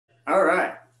All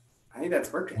right. I think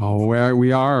that's working. Oh, where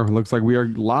we are. Looks like we are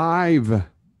live.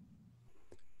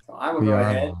 So I will We go are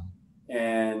ahead live.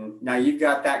 and now you've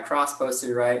got that cross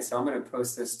posted, right? So I'm going to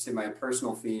post this to my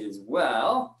personal feed as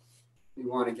well. We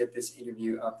want to get this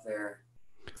interview up there.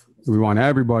 We want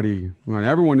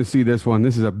everyone to see this one.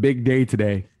 This is a big day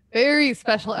today. Very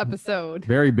special episode.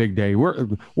 Very big day. We're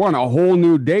on a whole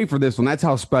new day for this one. That's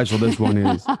how special this one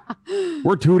is.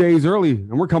 We're 2 days early,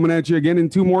 and we're coming at you again in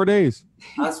 2 more days.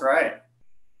 That's right.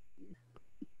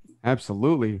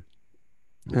 Absolutely.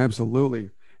 And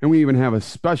we even have a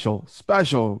special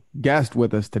guest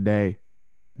with us today.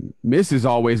 Mrs.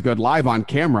 Always Good live on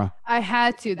camera. I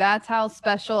had to. That's how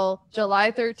special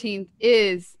July 13th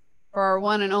is for our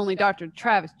one and only Dr.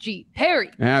 Travis G.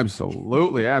 Parry.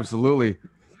 Absolutely.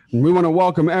 We want to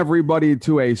welcome everybody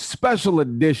to a special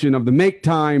edition of the Make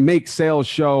Time, Make Sales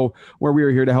show, where we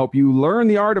are here to help you learn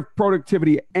the art of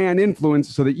productivity and influence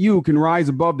so that you can rise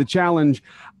above the challenge.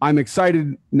 I'm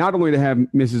excited not only to have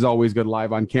Mrs. Always Good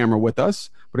live on camera with us,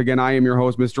 but again, I am your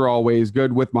host, Mr. Always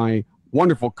Good, with my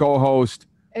wonderful co-host.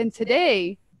 And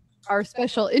today, our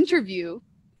special interview.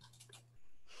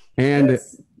 And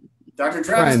yes. Dr.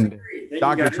 Travis friend,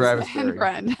 Dr. Travis and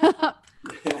friend.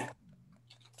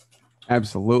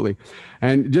 Absolutely.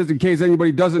 And just in case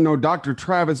anybody doesn't know, Dr.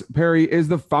 Travis Parry is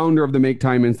the founder of the Make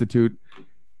Time Institute.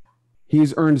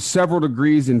 He's earned several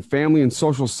degrees in family and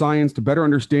social science to better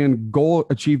understand goal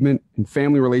achievement and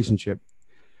family relationship.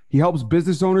 He helps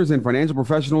business owners and financial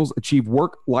professionals achieve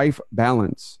work-life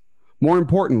balance. More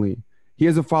importantly, he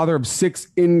is a father of 6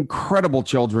 incredible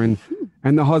children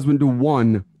and the husband to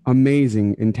one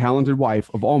amazing and talented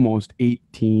wife of almost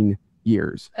 18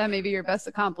 years. That may be your best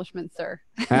accomplishment, sir.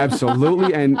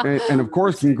 Absolutely. And of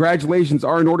course, congratulations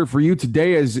are in order for you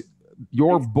today, as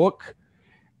your book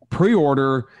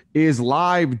pre-order is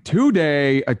live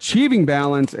today, Achieving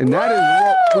Balance. And that is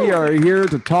what we are here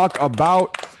to talk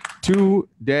about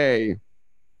today.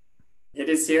 It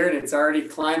is here, and it's already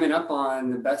climbing up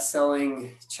on the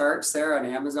best-selling charts there on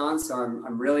Amazon. So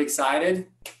I'm really excited.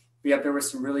 Be up there with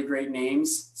some really great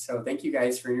names. So thank you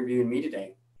guys for interviewing me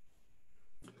today.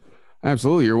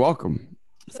 Absolutely. You're welcome.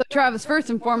 So Travis,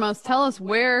 first and foremost, tell us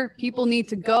where people need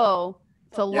to go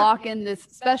to lock in this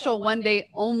special one-day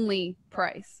only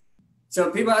price. So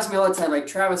people ask me all the time, like,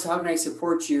 Travis, how can I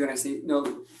support you? And I say,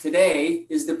 no, today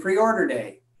is the pre-order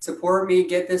day. Support me,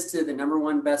 get this to the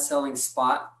 #1 best-selling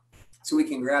spot so we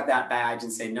can grab that badge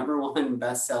and say #1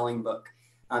 best-selling book.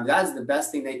 That is the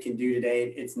best thing they can do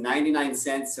today. It's 99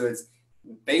 cents, so it's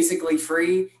basically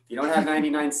free. If you don't have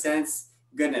 99 cents,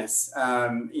 goodness,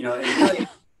 it's really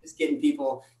just getting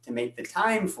people to make the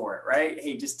time for it, right?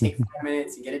 Hey, just take 5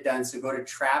 minutes and get it done. So go to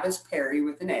TravisParry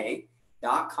with an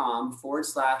A.com/book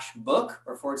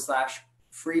or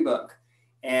 /free book.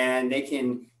 And they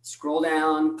can scroll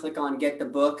down, click on get the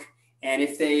book. And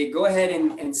if they go ahead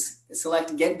and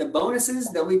select get the bonuses,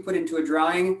 they'll be put into a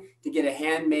drawing to get a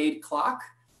handmade clock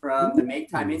from the Make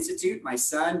Time Institute. My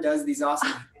son does these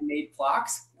awesome handmade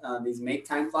clocks, these Make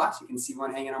Time clocks. You can see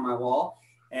one hanging on my wall.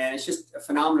 And it's just a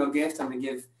phenomenal gift. I'm going to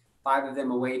give 5 of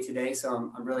them away today.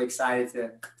 So I'm really excited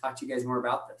to talk to you guys more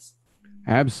about this.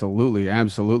 Absolutely,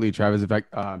 Travis. In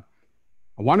fact, I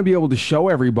want to be able to show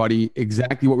everybody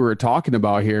exactly what we were talking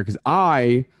about here, because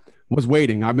I was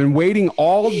waiting. I've been waiting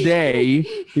all day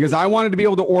because I wanted to be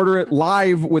able to order it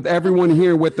live with everyone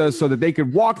here with us so that they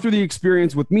could walk through the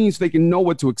experience with me so they can know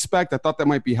what to expect. I thought that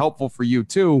might be helpful for you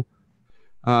too,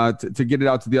 to get it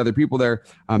out to the other people there.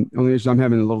 Only issue, I'm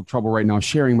having a little trouble right now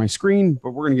sharing my screen,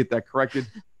 but we're going to get that corrected.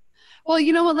 Well,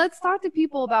 you know what? Let's talk to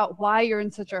people about why you're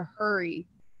in such a hurry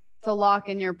to lock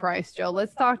in your price, Joe.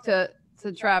 Let's talk to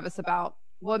Travis about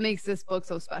what makes this book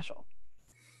so special.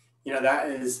 That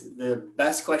is the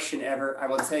best question ever. I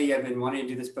will tell you, I've been wanting to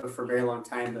do this book for a very long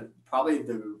time, but probably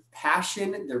the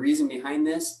passion, the reason behind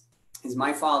this is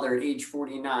my father at age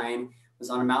 49 was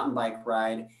on a mountain bike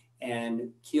ride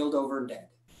and keeled over dead,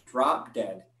 dropped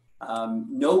dead.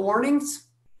 No warnings.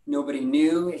 Nobody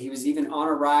knew. He was even on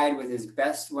a ride with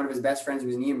one of his best friends who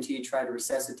was an EMT, tried to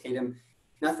resuscitate him.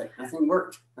 Nothing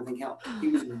worked. Nothing helped. He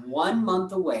was 1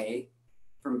 month away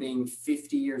from being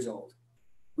 50 years old.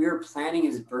 We were planning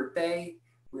his birthday.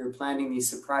 We were planning these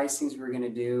surprise things we were going to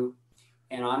do.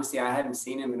 And honestly, I hadn't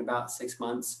seen him in about 6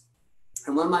 months.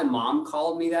 And when my mom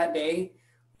called me that day,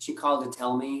 she called to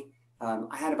tell me,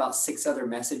 I had about 6 other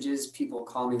messages. People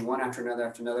called me one after another.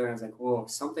 And I was like, whoa,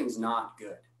 something's not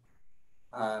good.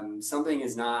 Something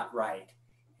is not right.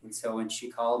 And so when she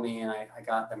called me and I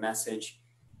got the message,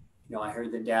 I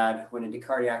heard that dad went into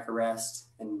cardiac arrest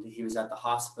and he was at the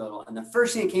hospital. And the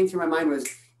first thing that came through my mind was,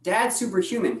 Dad's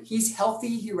superhuman. He's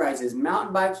healthy. He rides his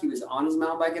mountain bike. He was on his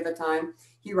mountain bike at the time.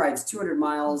 He rides 200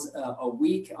 miles a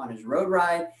week on his road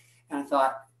ride. And I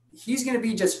thought, he's going to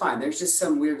be just fine. There's just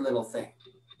some weird little thing.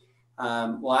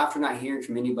 Well, after not hearing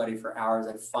from anybody for hours,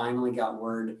 I finally got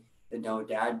word that no,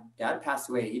 Dad passed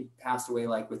away. He passed away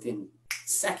like within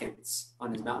seconds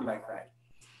on his mountain bike ride.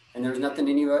 And there was nothing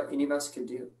any of us could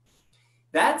do.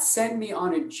 That sent me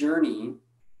on a journey,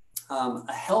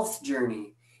 a health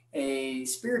journey, a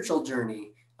spiritual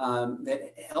journey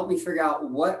that helped me figure out,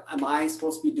 what am I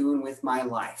supposed to be doing with my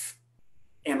life?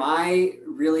 Am I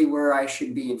really where I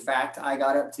should be? In fact, I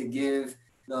got up to give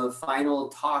the final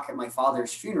talk at my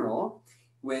father's funeral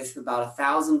with about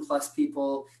 1,000+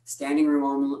 people, standing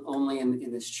room only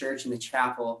in this church, in the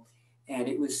chapel. And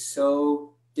it was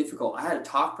so difficult. I had a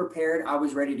talk prepared. I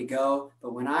was ready to go.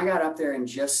 But when I got up there and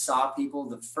just saw people,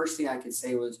 the first thing I could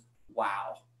say was,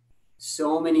 wow,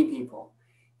 so many people,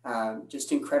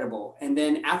 just incredible. And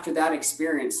then after that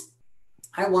experience,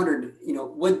 I wondered,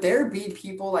 would there be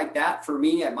people like that for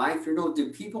me at my funeral?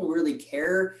 Do people really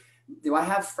care? Do I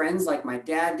have friends like my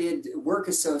dad did, work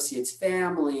associates,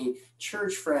 family,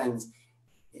 church friends?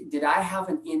 Did I have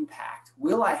an impact?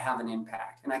 Will I have an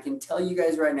impact? And I can tell you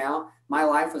guys right now, my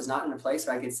life was not in a place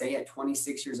where I could say at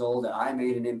 26 years old that I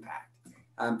made an impact.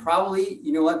 Probably,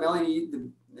 you know what, Melanie,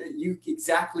 you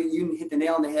hit the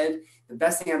nail on the head. The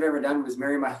best thing I've ever done was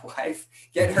marry my wife,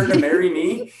 get her to marry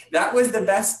me. That was the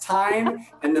best time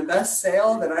and the best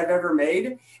sale that I've ever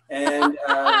made. And,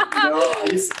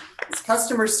 it's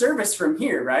customer service from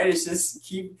here, right? It's just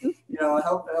keep,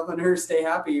 helping her stay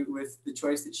happy with the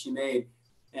choice that she made.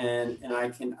 And I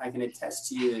can attest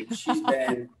to you that she's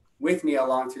been with me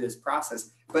along through this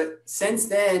process. But since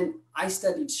then, I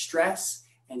studied stress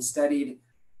and studied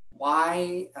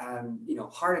why,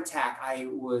 heart attack. I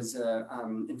was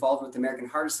involved with the American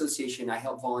Heart Association. I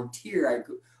helped volunteer. I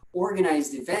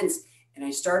organized events. And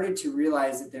I started to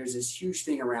realize that there's this huge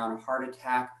thing around heart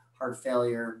attack, heart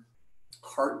failure,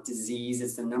 heart disease.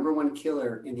 It's the #1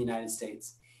 killer in the United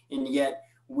States. And yet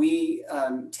we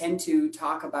tend to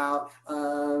talk about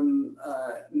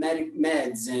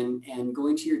meds and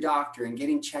going to your doctor and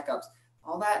getting checkups.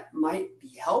 All that might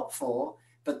be helpful,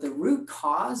 but the root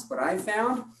cause, what I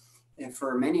found, and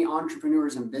for many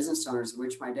entrepreneurs and business owners,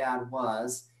 which my dad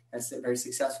was, that's a very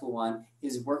successful one,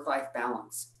 is work-life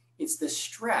balance. It's the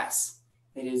stress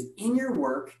that is in your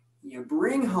work, you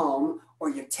bring home, or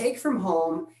you take from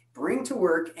home, bring to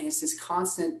work, and it's this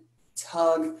constant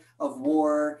tug of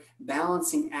war,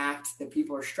 balancing act that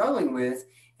people are struggling with.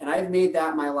 And I've made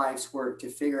that my life's work to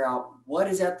figure out what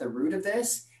is at the root of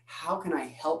this. How can I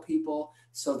help people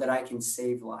so that I can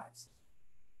save lives?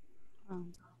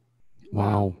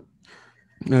 Wow.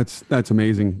 That's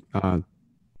amazing.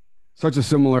 Such a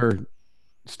similar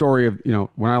story of,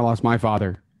 when I lost my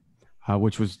father,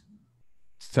 which was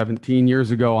 17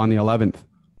 years ago on the 11th.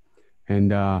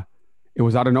 And it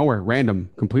was out of nowhere,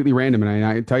 completely random. And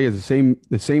I tell you, the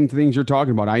same things you're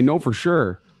talking about. I know for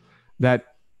sure that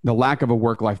the lack of a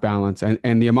work-life balance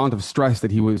and the amount of stress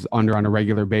that he was under on a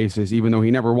regular basis, even though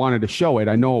he never wanted to show it,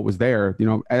 I know it was there.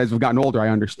 As we've gotten older, I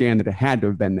understand that it had to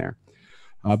have been there.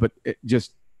 But it's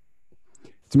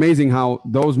amazing how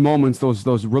those moments,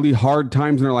 those really hard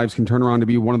times in our lives can turn around to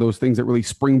be one of those things that really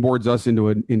springboards us into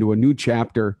a new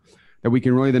chapter that we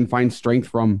can really then find strength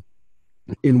from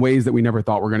in ways that we never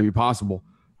thought were going to be possible.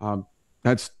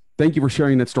 Thank you for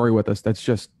sharing that story with us. That's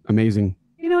just amazing.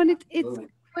 And it's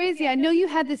crazy. I know you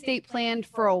had this date planned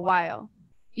for a while.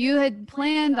 You had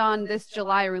planned on this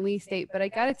July release date, but I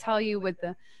got to tell you, with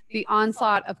the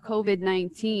onslaught of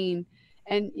COVID-19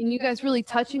 and you guys really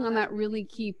touching on that really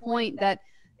key point, that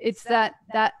it's that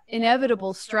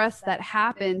inevitable stress that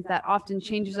happens that often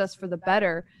changes us for the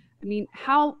better. I mean,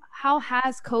 how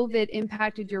has COVID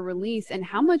impacted your release, and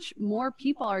how much more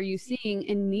people are you seeing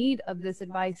in need of this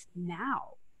advice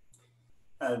now?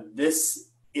 This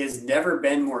has never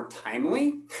been more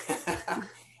timely.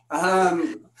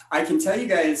 I can tell you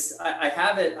guys, I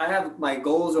have my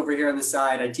goals over here on the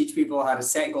side. I teach people how to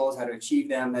set goals, how to achieve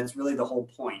them. That's really the whole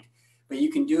point. But you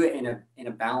can do it in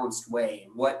a balanced way.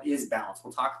 And what is balance?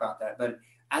 We'll talk about that. But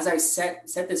as I set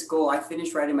this goal, I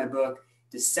finished writing my book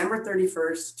December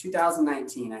 31st,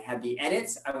 2019. I had the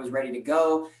edits. I was ready to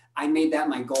go. I made that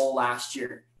my goal last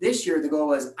year. This year, the goal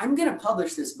was, I'm going to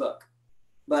publish this book.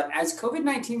 But as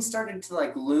COVID-19 started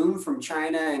to loom from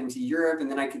China into Europe, and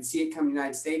then I could see it come to the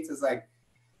United States, I was like,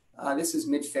 this was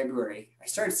mid-February. I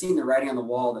started seeing the writing on the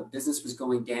wall that business was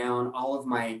going down. All of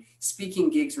my speaking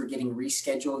gigs were getting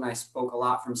rescheduled, and I spoke a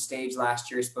lot from stage last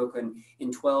year. I spoke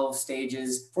in 12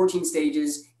 stages, 14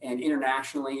 stages, and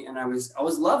internationally, and I was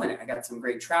loving it. I got some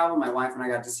great travel. My wife and I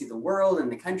got to see the world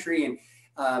and the country,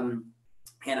 and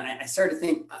I started to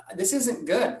think, this isn't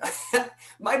good.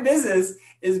 My business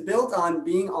is built on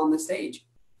being on the stage.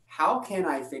 How can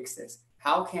I fix this?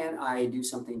 How can I do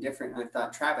something different? And I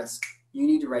thought, Travis, you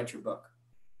need to write your book.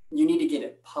 You need to get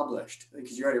it published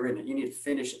because you already written it. You need to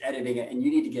finish editing it and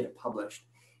you need to get it published.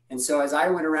 And so as I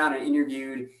went around and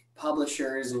interviewed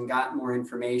publishers and got more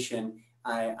information,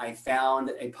 I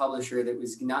found a publisher that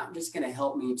was not just going to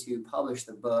help me to publish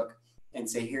the book and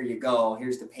say, here you go,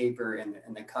 here's the paper and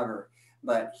the cover,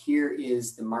 but here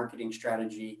is the marketing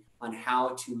strategy on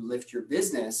how to lift your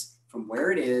business from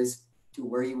where it is to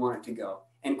where you want it to go.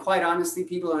 And quite honestly,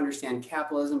 people don't understand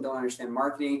capitalism, don't understand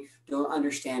marketing, don't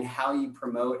understand how you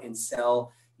promote and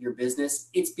sell your business.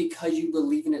 It's because you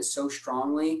believe in it so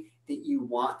strongly that you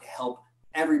want to help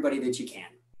everybody that you can.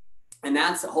 And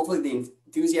that's hopefully the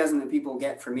enthusiasm that people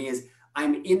get from me is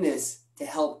I'm in this to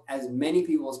help as many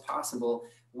people as possible,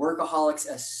 workaholics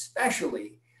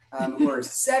especially, who are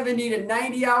 70 to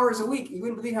 90 hours a week. You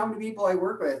wouldn't believe how many people I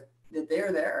work with that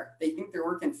they're there. They think they're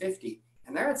working 50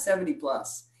 and they're at 70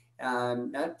 plus.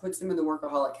 That puts them in the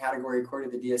workaholic category according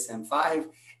to the DSM-5,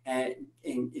 and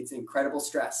it's incredible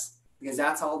stress because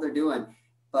that's all they're doing.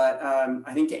 But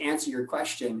I think to answer your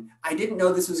question, I didn't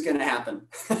know this was going to happen.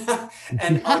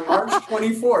 And on March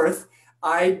 24th,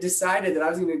 I decided that I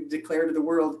was going to declare to the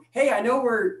world, hey, I know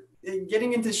we're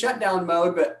getting into shutdown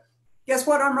mode, but guess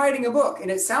what? I'm writing a book.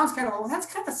 And it sounds kind of, well,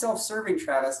 that's kind of self-serving,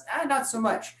 Travis. Not so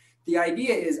much. The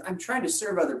idea is I'm trying to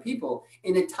serve other people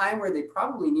in a time where they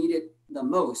probably need it the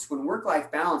most, when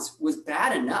work-life balance was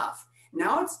bad enough.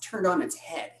 Now it's turned on its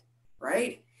head,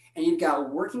 right? And you've got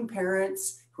working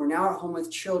parents who are now at home with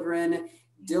children,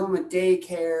 dealing with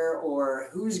daycare or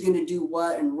who's going to do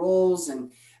what and roles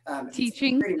and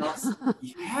teaching.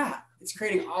 It's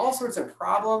creating all sorts of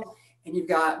problems. And you've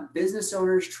got business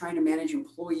owners trying to manage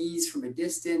employees from a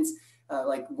distance.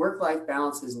 Like work-life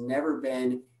balance has never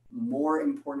been more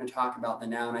important to talk about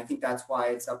than now. And I think that's why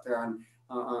it's up there on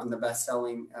the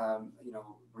best-selling,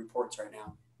 reports right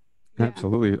now.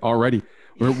 Absolutely. Already.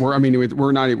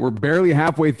 We're barely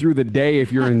halfway through the day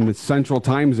if you're in the central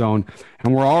time zone,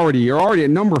 and you're already at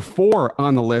number 4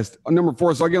 on the list. Number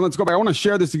 4. So again, let's go back. I want to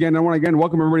share this again. I want to again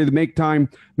welcome everybody to the Make Time,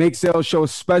 Make Sales Show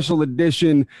special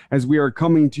edition as we are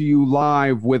coming to you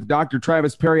live with Dr.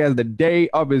 Travis Parry as the day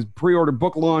of his pre-order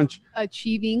book launch.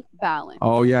 Achieving Balance.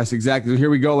 Oh, yes, exactly. So here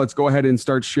we go. Let's go ahead and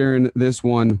start sharing this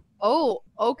one. Oh,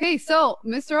 okay. So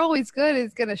Mr. Always Good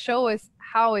is going to show us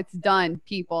how it's done,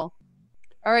 people.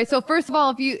 All right. So first of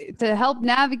all, to help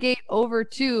navigate over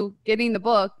to getting the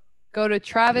book, go to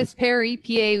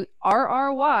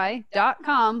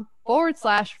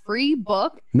travisparry.com/free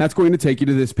book. And that's going to take you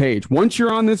to this page. Once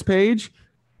you're on this page,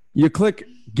 you click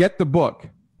Get the Book.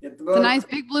 Get the It's a nice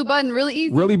big blue button, really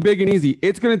easy. Really big and easy.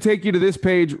 It's going to take you to this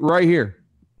page right here.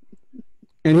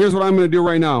 And here's what I'm going to do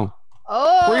right now.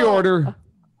 Oh, Pre-order.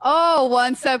 Oh,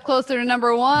 one step closer to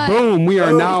number 1. Boom. We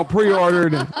are now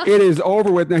pre-ordered. It is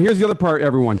over with. Now, here's the other part,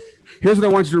 everyone. Here's what I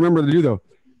want you to remember to do, though.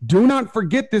 Do not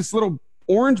forget this little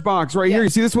orange box right here. You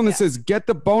see this one that says get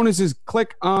the bonuses.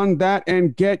 Click on that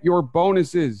and get your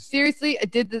bonuses. Seriously,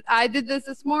 I did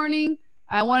this morning.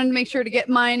 I wanted to make sure to get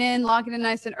mine in, lock it in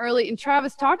nice and early. And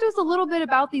Travis, talk to us a little bit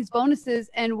about these bonuses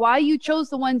and why you chose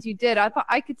the ones you did. I thought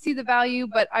I could see the value,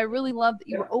 but I really love that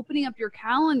you were opening up your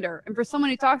calendar. And for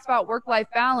someone who talks about work-life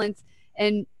balance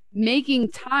and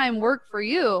making time work for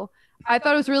you, I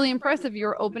thought it was really impressive. You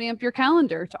were opening up your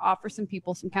calendar to offer some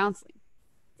people some counseling.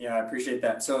 Yeah, I appreciate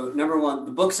that. So number 1,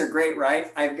 the books are great,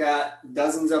 right? I've got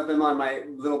dozens of them on my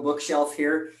little bookshelf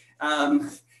here.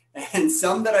 And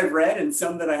some that I've read and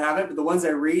some that I haven't, but the ones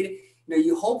I read,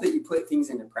 you hope that you put things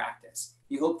into practice.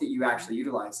 You hope that you actually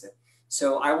utilize it.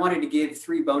 So I wanted to give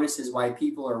 3 bonuses why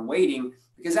people are waiting,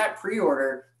 because at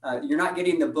pre-order, you're not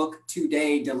getting the book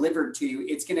today delivered to you.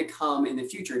 It's going to come in the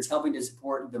future. It's helping to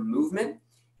support the movement,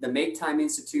 the Make Time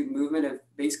Institute movement of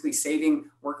basically saving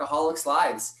workaholics'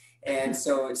 lives. And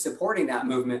so it's supporting that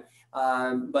movement.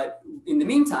 But in the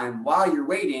meantime, while you're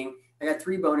waiting, I got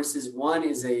 3 bonuses. One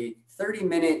is a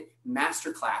 30-minute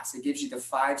masterclass. It gives you the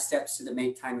 5 steps to the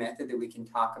Make Time method that we can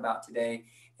talk about today.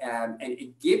 And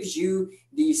it gives you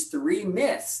these 3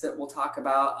 myths that we'll talk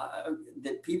about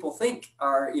that people think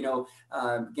are,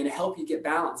 going to help you get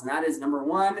balance. And that is number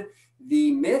 1,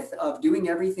 the myth of doing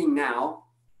everything now,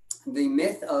 the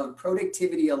myth of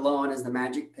productivity alone as the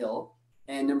magic pill.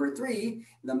 And number 3,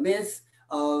 the myth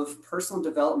of personal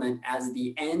development as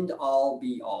the end all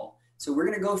be all. So we're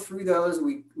going to go through those.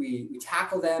 We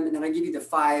tackle them, and then I give you the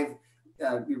 5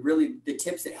 really the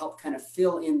tips that help kind of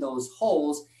fill in those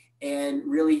holes and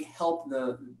really help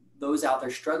those out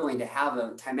there struggling to have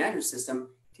a time management system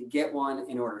to get one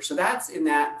in order. So that's in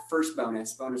that first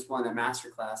bonus 1, that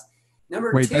masterclass.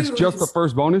 Number 2. That's just the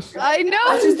first bonus? I know.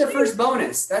 That's just the first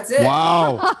bonus. That's it.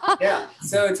 Wow. Yeah.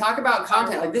 So talk about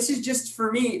content. Like, this is just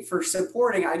for me, for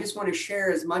supporting. I just want to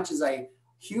share as much as I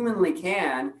humanly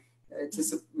can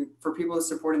for people to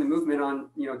support in the movement on,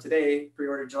 today,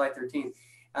 pre-order July 13th.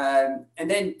 And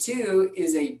then 2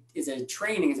 is a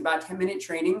training. It's about a 10-minute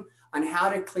training on how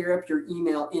to clear up your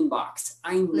email inbox.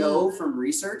 I know from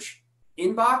research,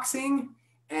 inboxing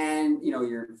and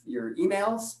your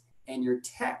emails and your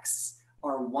texts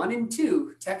are 1 and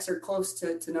 2. Texts are close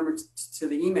to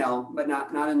the email, but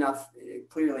not enough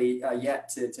clearly yet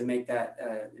to make that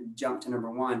jump to number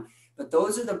 1. But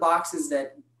those are the boxes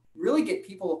that really get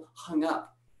people hung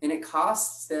up, and it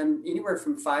costs them anywhere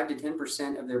from 5 to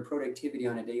 10% of their productivity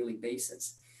on a daily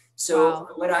basis. So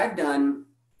what I've done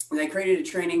is I created a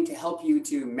training to help you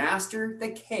to master the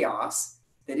chaos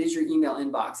that is your email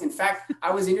inbox. In fact,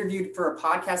 I was interviewed for a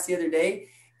podcast the other day,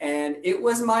 and it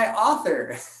was my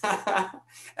author.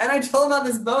 And I told him about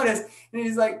this bonus, and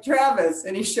he's like, Travis,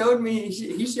 and he shared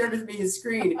with me his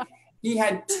screen. He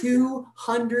had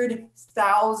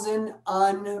 200,000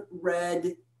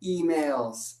 unread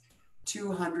emails.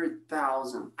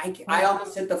 200,000. I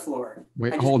almost hit the floor.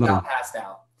 Wait, I just hold on. Passed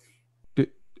out.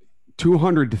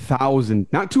 200,000,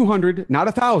 not 200, not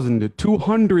 1,000,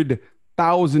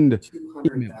 200,000.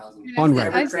 200,000.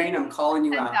 Unread. Train, I'm calling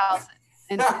you 10,000. out.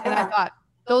 And I thought,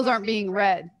 those aren't being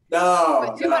read. No.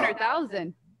 But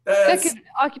 200,000. That could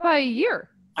occupy a year.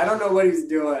 I don't know what he's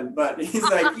doing, but he's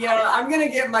like, I'm going to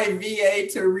get my VA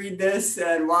to read this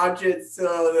and watch it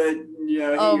so that,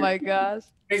 Oh my gosh.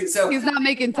 So he's not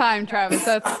making time, Travis.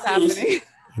 That's what's happening.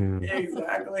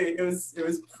 Exactly. It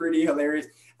was pretty hilarious.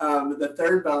 The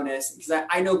third bonus, because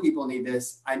I know people need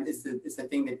this. It's the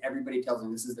thing that everybody tells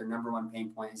them this is their number 1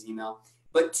 pain point is email.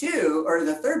 But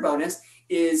the third bonus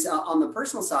is on the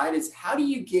personal side is how do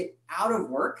you get out of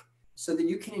work so that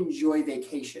you can enjoy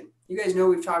vacation? You guys know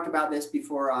we've talked about this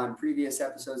before on previous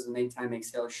episodes of the Make Time Make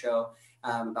Sales show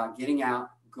about getting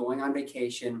out, going on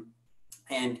vacation.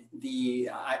 And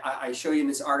I show you in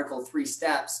this article 3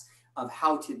 steps of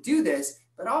how to do this,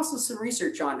 but also some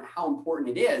research on how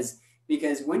important it is,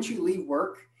 because once you leave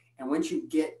work and once you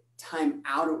get time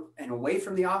out and away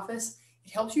from the office,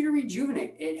 it helps you to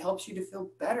rejuvenate. It helps you to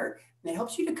feel better. And it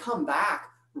helps you to come back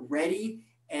ready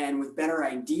and with better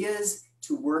ideas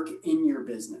to work in your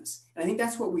business. And I think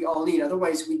that's what we all need.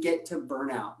 Otherwise, we get to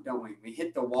burnout, don't we? We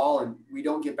hit the wall and we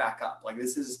don't get back up. Like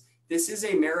this is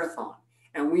a marathon,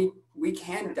 and we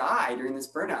can die during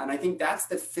this burnout. And I think that's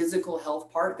the physical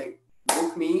health part that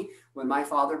woke me when my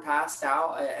father passed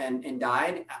out and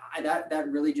died. That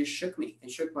really just shook me.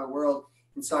 It shook my world.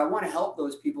 And so I want to help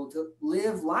those people to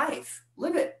live life,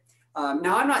 live it.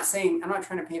 Now, I'm not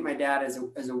trying to paint my dad as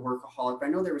a workaholic, but I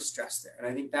know there was stress there. And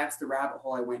I think that's the rabbit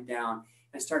hole I went down.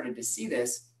 I started to see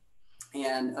this.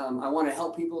 And I want to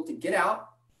help people to get out,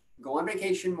 go on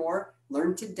vacation more,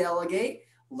 learn to delegate,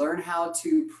 learn how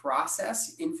to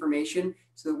process information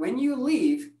so that when you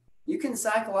leave, you can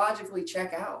psychologically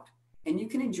check out and you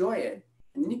can enjoy it.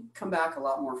 And then you can come back a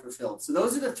lot more fulfilled. So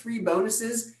those are the 3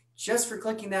 bonuses just for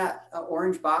clicking that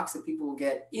orange box that people will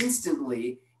get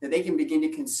instantly, that they can begin to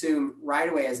consume right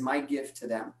away as my gift to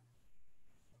them.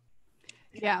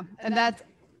 Yeah. And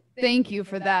thank you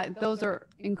for that. Those are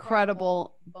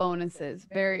incredible bonuses.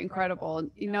 Very incredible.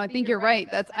 I think you're right.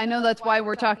 I know that's why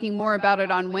we're talking more about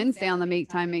it on Wednesday on the Make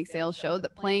Time Make Sales show,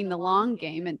 that playing the long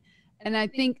game. And I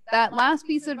think that last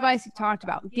piece of advice you talked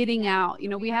about, getting out,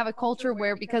 we have a culture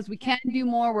where because we can do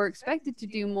more, we're expected to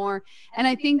do more. And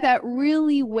I think that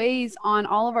really weighs on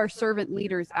all of our servant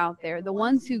leaders out there. The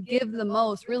ones who give the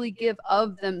most really give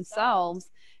of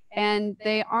themselves, and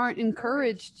they aren't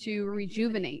encouraged to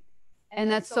rejuvenate.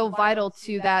 And that's so vital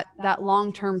to that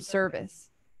long-term service.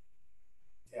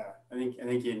 Yeah, I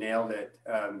think you nailed it.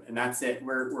 And that's it.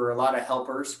 We're a lot of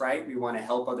helpers, right? We want to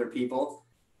help other people.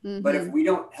 Mm-hmm. But if we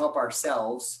don't help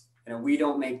ourselves and we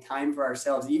don't make time for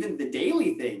ourselves, even the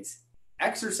daily things,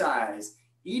 exercise,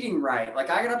 eating right. Like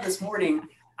I got up this morning,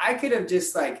 I could have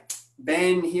just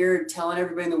been here telling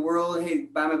everybody in the world, hey,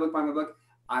 buy my book.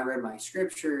 I read my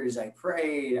scriptures, I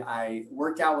prayed, I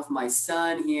worked out with my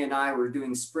son. He and I were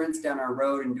doing sprints down our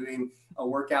road and doing a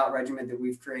workout regimen that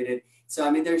we've created.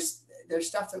 So, there's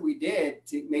stuff that we did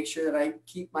to make sure that I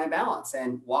keep my balance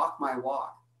and walk my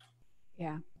walk.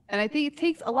 Yeah. And I think it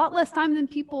takes a lot less time than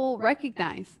people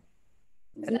recognize.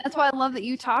 And that's why I love that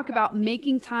you talk about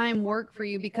making time work for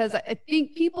you, because I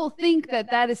think people think that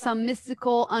that is some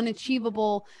mystical,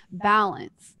 unachievable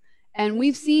balance. And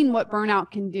we've seen what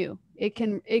burnout can do. It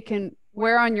can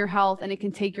wear on your health, and it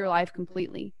can take your life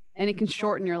completely, and it can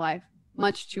shorten your life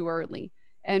much too early.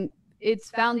 And it's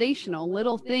foundational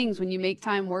little things when you make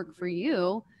time work for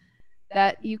you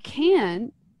that you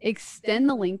can extend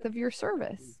the length of your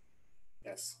service.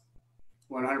 Yes.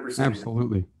 100%.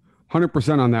 Absolutely.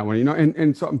 100% on that one,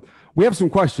 and so we have some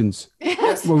questions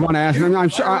Yes. we want to ask. And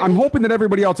I'm hoping that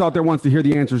everybody else out there wants to hear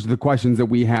the answers to the questions that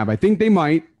we have. I think they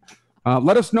might.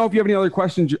 Let us know if you have any other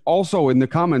questions also in the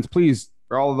comments, please.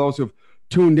 For all of those who have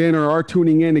tuned in or are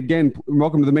tuning in, again,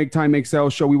 welcome to the Make Time, Make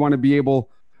Sales show. We want to be able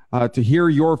to hear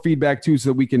your feedback too,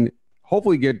 so that we can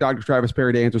hopefully get Dr. Travis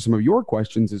Parry to answer some of your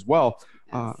questions as well.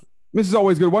 Mrs.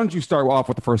 Always Good, why don't you start off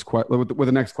with the first with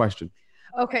the next question?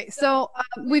 Okay, so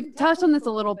we've touched on this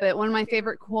a little bit. One of my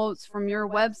favorite quotes from your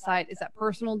website is that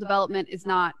personal development is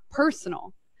not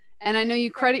personal. And I know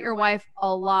you credit your wife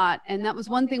a lot. And that was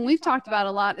one thing we've talked about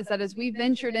a lot, is that as we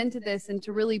ventured into this and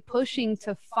to really pushing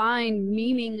to find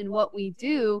meaning in what we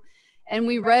do, and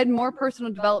we read more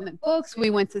personal development books,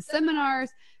 we went to seminars,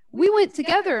 we went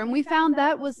together, and we found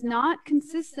that was not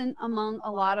consistent among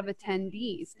a lot of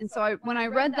attendees. And so when I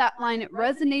read that line, it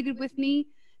resonated with me,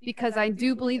 because I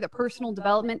do believe that personal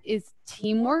development is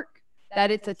teamwork, that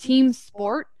it's a team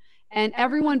sport, and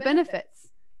everyone benefits.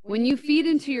 When you feed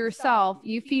into yourself,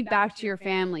 you feed back to your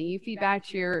family, you feed back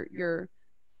to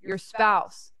your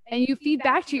spouse, and you feed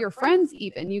back to your friends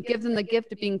even. You give them the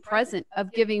gift of being present,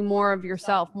 of giving more of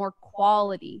yourself, more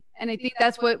quality. And I think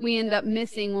that's what we end up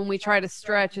missing when we try to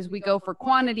stretch. As we go for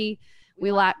quantity,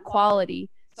 we lack quality.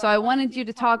 So I wanted you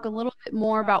to talk a little bit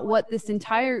more about what this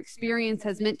entire experience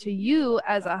has meant to you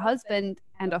as a husband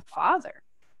and a father.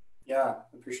 Yeah,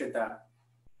 I appreciate that.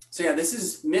 So yeah, this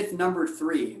is myth number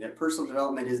 3, that personal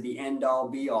development is the end all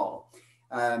be all.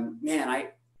 Man, I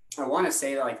want to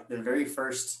say, like, the very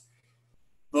first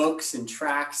books and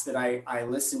tracks that I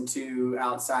listened to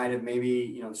outside of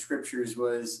maybe, scriptures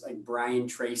was like Brian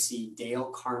Tracy,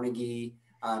 Dale Carnegie,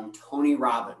 Tony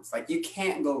Robbins. Like, you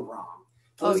can't go wrong.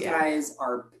 Those guys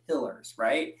are pillars,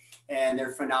 right? And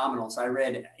they're phenomenal. So I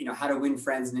read, How to Win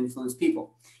Friends and Influence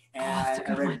People. And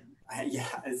I read,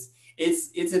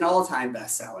 it's an all-time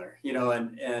bestseller,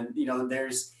 and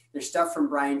there's stuff from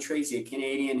Brian Tracy, a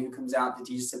Canadian who comes out to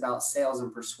teach us about sales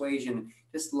and persuasion.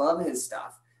 Just love his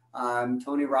stuff.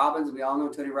 Tony Robbins, we all know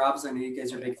Tony Robbins. I know you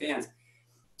guys are big fans.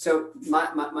 So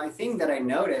my thing that I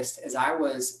noticed as I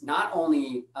was not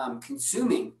only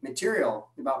consuming material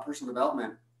about personal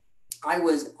development, I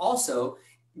was also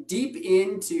deep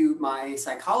into my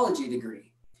psychology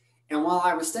degree. And while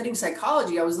I was studying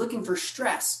psychology, I was looking for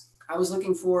stress. I was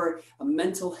looking for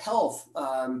mental health.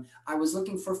 I was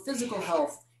looking for physical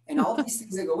health and all these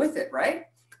things that go with it, right?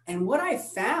 And what I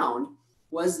found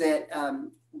was that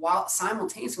while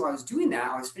simultaneously while I was doing that,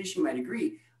 I was finishing my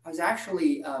degree, I was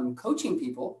actually coaching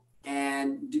people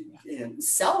and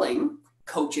selling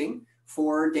coaching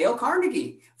for Dale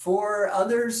Carnegie, for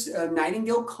others,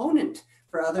 Nightingale Conant,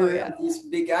 for other these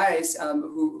big guys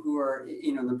who are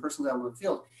in the personal development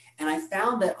field. And I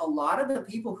found that a lot of the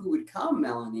people who would come,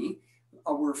 Melanie,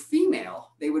 were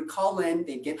female. They would call in,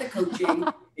 they'd get the coaching,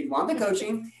 they'd want the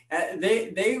coaching.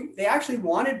 They actually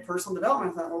wanted personal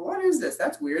development. I thought, well, what is this?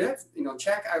 That's weird. That's,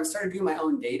 check. I started doing my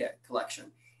own data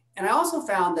collection. And I also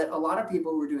found that a lot of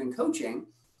people who were doing coaching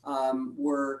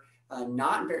were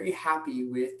not very happy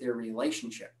with their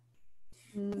relationship.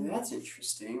 That's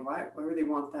interesting. Why would they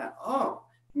want that? Oh,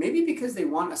 maybe because they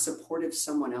want a supportive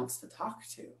someone else to talk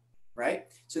to, right?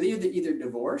 So they either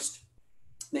divorced,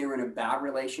 they were in a bad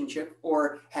relationship,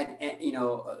 or had,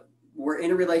 were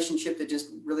in a relationship that just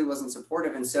really wasn't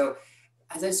supportive. And so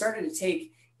as I started to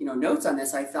take, notes on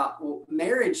this, I thought, well,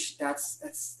 marriage, that's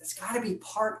got to be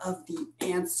part of the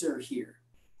answer here.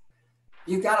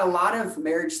 You've got a lot of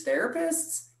marriage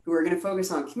therapists who are going to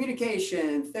focus on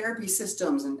communication, therapy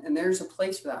systems, and there's a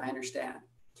place for that, I understand.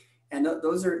 And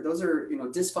those are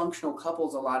dysfunctional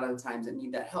couples a lot of the times that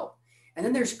need that help. And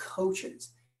then there's coaches.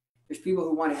 There's people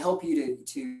who want to help you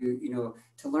to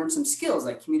learn some skills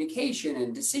like communication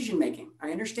and decision making.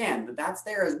 I understand, but that's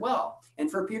there as well. And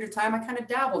for a period of time, I kind of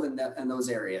dabbled in those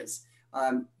areas,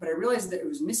 but I realized that it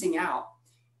was missing out.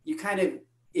 You kind of,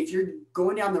 if you're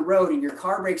going down the road and your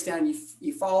car breaks down,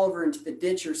 you fall over into the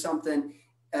ditch or something.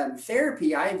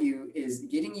 Therapy, I view, is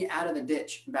getting you out of the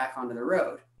ditch and back onto the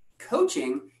road.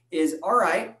 Coaching is, all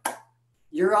right,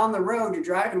 you're on the road, you're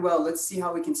driving well, let's see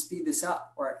how we can speed this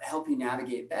up or help you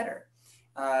navigate better.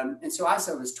 And so as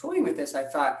I was toying with this, I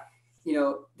thought,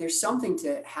 there's something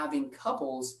to having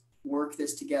couples work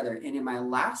this together. And in my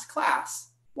last class,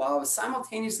 while I was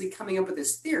simultaneously coming up with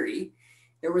this theory,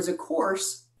 there was a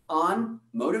course on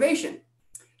motivation.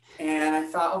 And I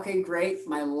thought, okay, great.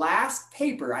 My last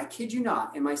paper, I kid you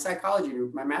not, in my psychology,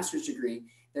 my master's degree,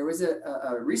 there was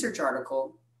a research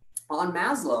article on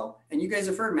Maslow. And you guys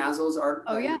have heard Maslow's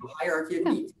hierarchy of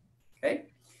needs. Okay.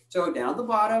 So down at the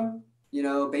bottom,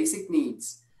 basic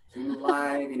needs, human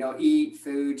life, eat,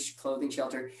 food, clothing,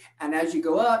 shelter. And as you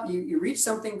go up, you reach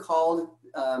something called,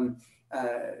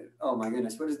 oh my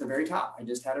goodness, what is the very top? I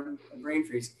just had a brain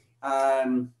freeze.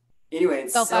 Anyway,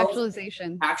 it's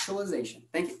self-actualization. Actualization.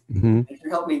 Thank you. Mm-hmm. Thanks for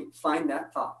helping me find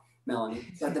that thought, Melanie.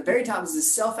 So at the very top is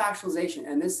this self-actualization.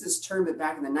 And this term that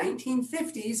back in the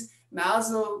 1950s,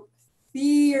 Maslow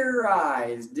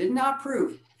theorized, did not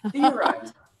prove,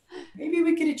 theorized. Maybe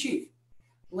we could achieve.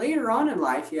 Later on in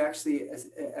life, he actually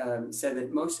said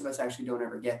that most of us actually don't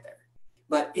ever get there.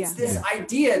 But it's this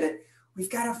idea that we've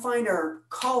got to find our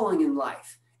calling in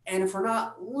life. And if we're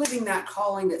not living that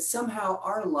calling, that somehow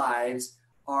our lives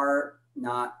are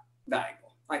not valuable.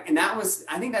 And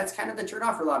I think that's kind of the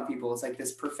turnoff for a lot of people. It's like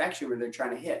this perfection where they're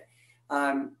trying to hit.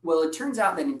 Well, it turns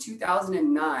out that in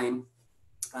 2009,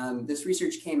 this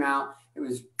research came out. It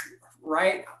was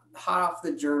right hot off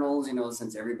the journals,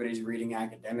 since everybody's reading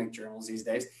academic journals these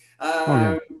days.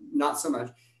 Not so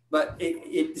much, but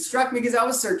it struck me because I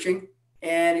was searching,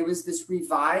 and it was this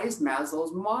revised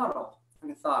Maslow's model.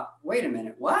 And I thought, wait a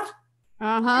minute, what?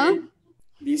 And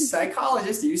these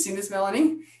psychologists, have you seen this,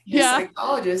 Melanie? These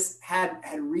psychologists had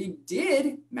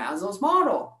redid Maslow's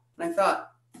model. And I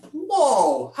thought,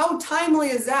 whoa, how timely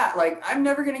is that? Like, I'm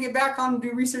never going to get back on and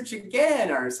do research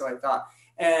again, or so I thought.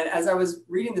 And as I was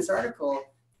reading this article,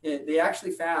 they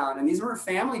actually found, and these weren't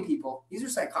family people, these are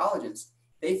psychologists.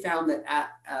 They found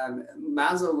that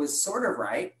Maslow was sort of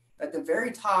right. But at the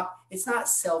very top, it's not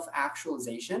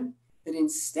self-actualization, that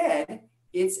instead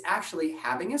it's actually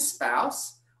having a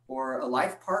spouse or a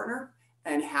life partner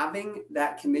and having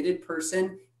that committed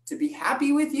person to be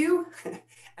happy with you.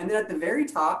 And then at the very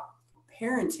top,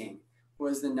 parenting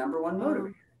was the number one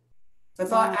motivator. So I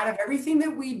thought, out of everything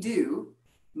that we do,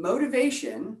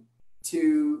 motivation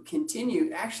to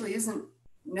continue actually isn't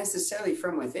necessarily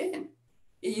from within.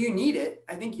 You need it.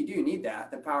 I think you do need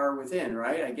that, the power within,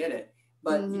 right? I get it.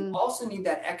 But you also need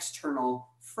that external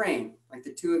frame, like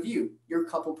the two of you. You're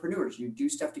couplepreneurs. You do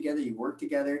stuff together. You work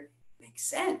together. Makes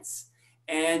sense.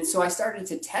 And so I started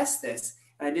to test this,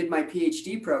 and I did my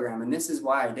PhD program, and this is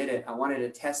why I did it. I wanted to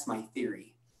test my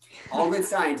theory. All good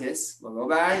scientists will go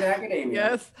back to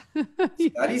academia,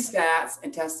 study stats,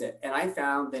 and test it. And I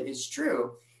found that it's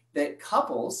true that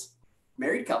couples,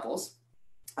 married couples,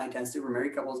 I tested were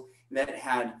married couples that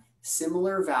had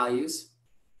similar values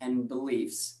and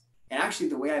beliefs. And actually,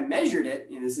 the way I measured it,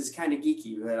 this is kind of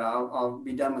geeky, but I'll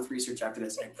be done with research after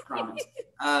this, I promise,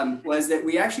 was that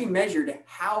we actually measured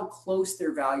how close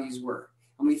their values were.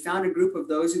 And we found a group of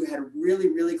those who had really,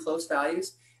 really close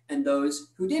values and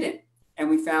those who didn't. And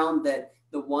we found that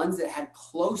the ones that had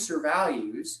closer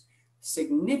values,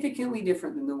 significantly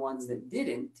different than the ones that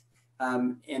didn't,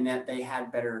 in that they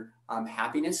had better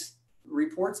happiness,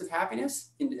 reports of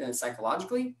happiness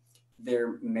psychologically.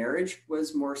 Their marriage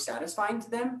was more satisfying to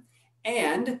them.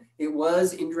 And it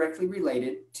was indirectly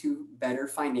related to better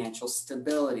financial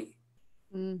stability.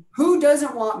 Who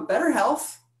doesn't want better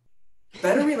health,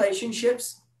 better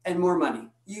relationships, and more money?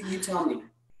 You tell me.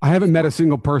 I haven't met a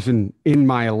single person in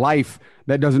my life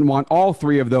that doesn't want all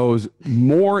three of those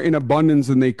more in abundance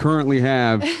than they currently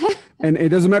have. And it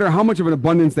doesn't matter how much of an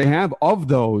abundance they have of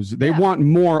those. They want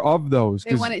more of those.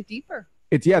 They want it deeper.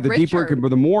 It's the richer. Deeper it can, but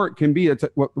the more it can be. It's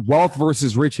wealth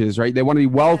versus riches, right? They want to be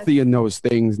wealthy in those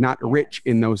things, not rich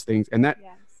in those things, and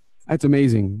that's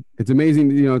amazing. It's amazing,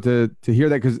 to hear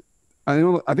that, because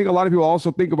I think a lot of people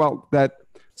also think about that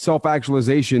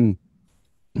self-actualization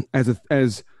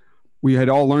as we had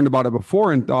all learned about it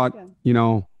before and thought,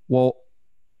 well,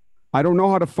 I don't know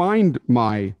how to find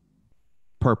my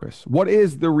purpose. What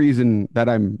is the reason that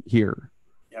I'm here?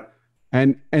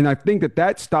 And I think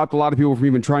that stopped a lot of people from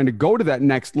even trying to go to that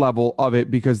next level of it,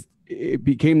 because it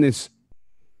became this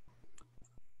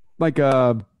like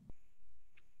a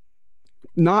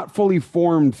not fully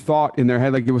formed thought in their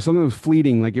head. Like it was something that was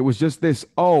fleeting. Like it was just this,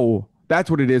 oh,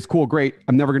 that's what it is. Cool. Great.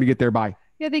 I'm never going to get there. Bye.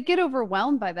 Yeah. They get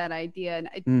overwhelmed by that idea.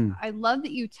 And I love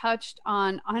that you touched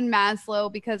on Maslow,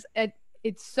 because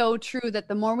it's so true that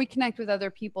the more we connect with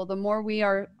other people, the more we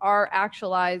are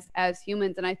actualized as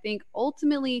humans. And I think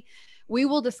ultimately we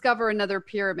will discover another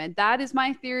pyramid. That is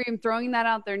my theory. I'm throwing that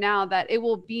out there now, that it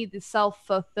will be the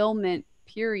self-fulfillment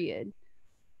pyramid.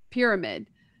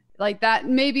 like that.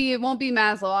 Maybe it won't be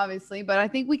Maslow, obviously, but I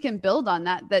think we can build on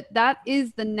that. That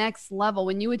is the next level.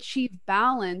 When you achieve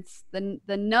balance, the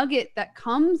nugget that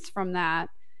comes from that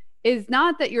is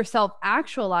not that you're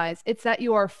self-actualized, it's that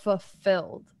you are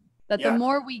fulfilled. That the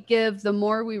more we give, the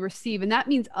more we receive. And that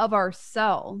means of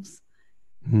ourselves.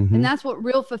 Mm-hmm. And that's what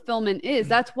real fulfillment is.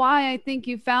 That's why I think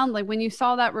you found, like, when you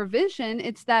saw that revision,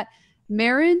 it's that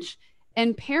marriage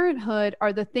and parenthood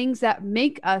are the things that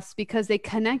make us, because they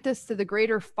connect us to the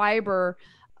greater fiber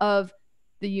of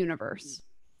the universe.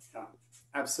 Yeah,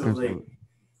 absolutely.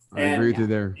 I agree with you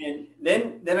there. And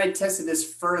then I tested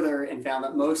this further and found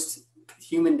that most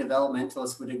human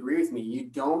developmentalists would agree with me. You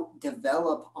don't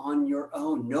develop on your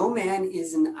own. No man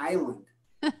is an island.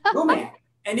 No man.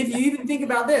 And if you even think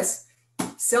about this,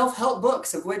 self-help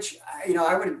books, of which,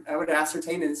 I would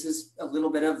ascertain that this is a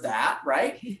little bit of that,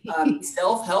 right?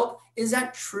 Self-help, is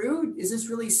that true? Is this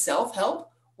really self-help?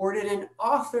 Or did an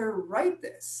author write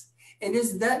this? And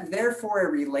is that therefore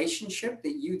a relationship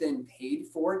that you then paid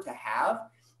for to have?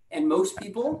 And most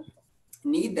people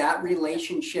need that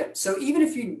relationship. So even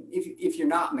if you're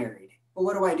not married, well,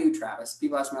 what do I do, Travis?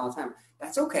 People ask me all the time.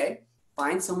 That's okay.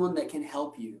 Find someone that can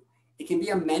help you. It can be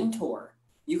a mentor.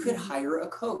 You could hire a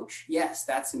coach. Yes,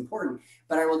 that's important.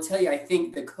 But I will tell you, I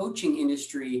think the coaching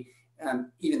industry,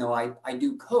 even though I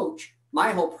do coach,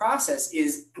 my whole process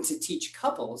is to teach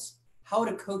couples how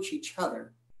to coach each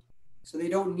other so they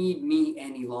don't need me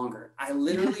any longer. I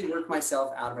literally work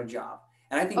myself out of a job.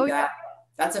 And I think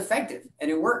that's effective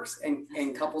and it works.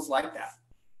 And couples like that.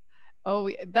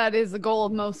 Oh, that is the goal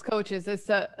of most coaches, is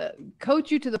to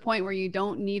coach you to the point where you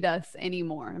don't need us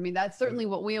anymore. I mean, that's certainly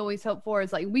what we always hope for,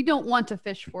 is like, we don't want to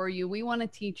fish for you. We want to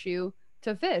teach you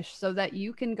to fish so that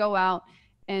you can go out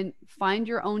and find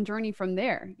your own journey from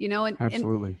there, and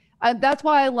absolutely. That's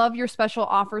why I love your special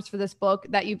offers for this book,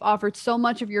 that you've offered so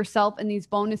much of yourself in these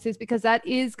bonuses, because that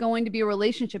is going to be a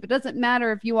relationship. It doesn't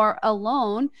matter if you are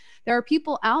alone. There are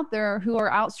people out there who are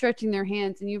outstretching their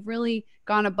hands, and you've really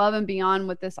gone above and beyond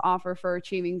with this offer for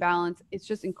achieving balance. It's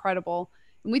just incredible.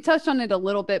 And we touched on it a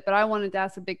little bit, but I wanted to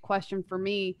ask a big question for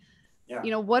me.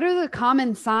 Yeah. What are the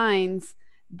common signs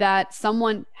that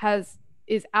someone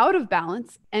is out of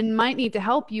balance and might need to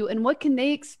help you, and what can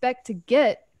they expect to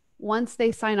get once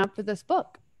they sign up for this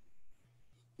book?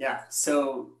 Yeah.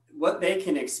 So what they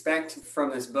can expect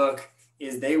from this book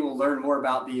is they will learn more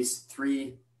about these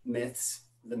three myths: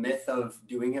 the myth of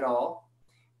doing it all,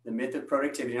 the myth of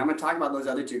productivity. And I'm going to talk about those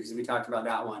other two because we talked about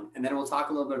that one. And then we'll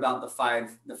talk a little bit about the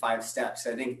five steps.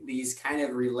 I think these kind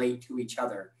of relate to each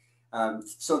other.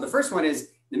 So the first one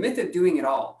is the myth of doing it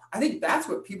all. I think that's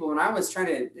what people, when I was trying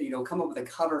to, come up with a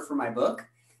cover for my book,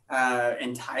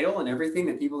 and title and everything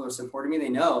that people are supporting me, they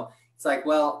know it's like,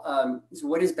 well, so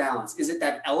what is balance? Is it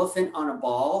that elephant on a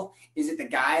ball? Is it the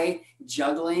guy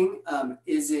juggling? And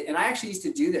I actually used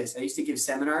to do this. I used to give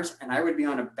seminars and I would be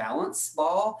on a balance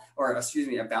ball, or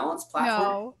a balance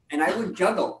platform, and I would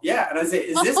juggle. Yeah. And I would say,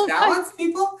 is this balance,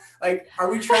 people? Like,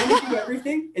 are we trying to do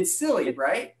everything? It's silly,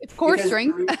 right? It's core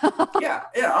strength. Yeah.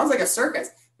 I was like a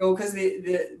circus. Well, because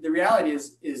the reality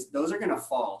is those are going to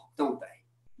fall, don't they?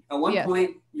 At one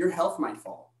point, your health might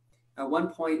fall. At one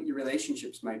point, your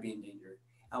relationships might be in danger.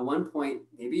 At one point,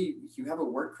 maybe you have a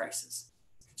work crisis.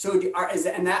 So at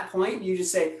that point, you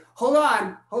just say, hold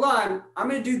on, I'm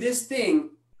going to do this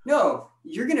thing. No,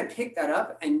 you're going to pick that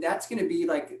up, and that's going to be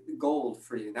like gold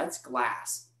for you. That's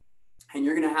glass. And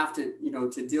you're going to have to,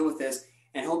 to deal with this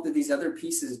and hope that these other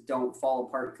pieces don't fall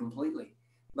apart completely.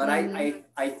 But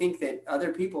I think that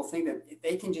other people think that if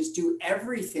they can just do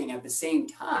everything at the same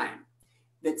time,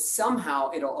 that somehow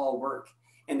it'll all work.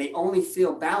 And they only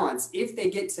feel balance if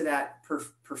they get to that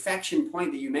perfection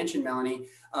point that you mentioned, Melanie,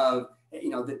 of,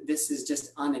 that this is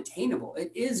just unattainable.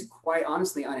 It is quite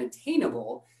honestly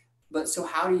unattainable. But so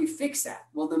how do you fix that?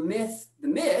 Well, the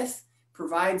myth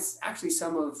provides actually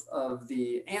some of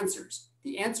the answers.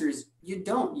 The answer is you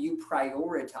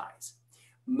prioritize.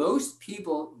 Most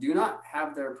people do not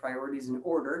have their priorities in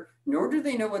order, nor do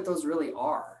they know what those really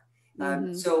are.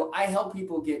 So I help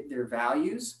people get their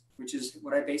values, which is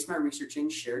what I base my research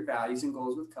in, shared values and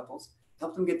goals with couples,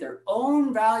 help them get their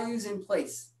own values in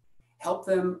place, help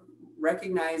them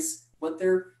recognize what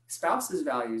their spouse's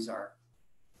values are,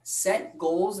 set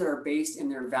goals that are based in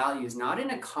their values, not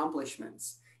in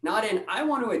accomplishments, not in, I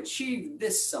want to achieve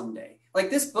this someday.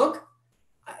 Like this book,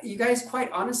 you guys,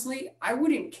 quite honestly, I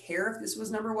wouldn't care if this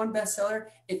was #1 bestseller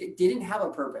if it didn't have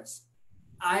a purpose.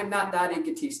 I'm not that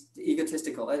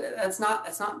egotistical. That's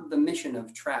not the mission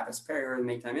of Travis Parry or the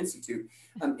Make Time Institute.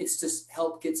 It's to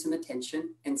help get some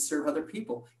attention and serve other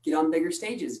people, get on bigger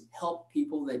stages, help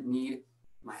people that need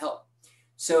my help.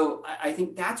 So I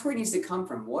think that's where it needs to come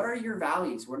from. What are your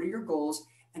values? What are your goals?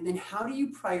 And then how do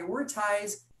you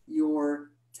prioritize your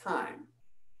time?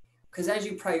 Because as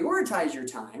you prioritize your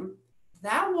time,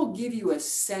 that will give you a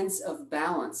sense of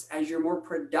balance. As you're more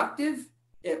productive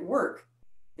at work,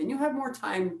 then you'll have more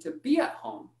time to be at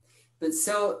home. But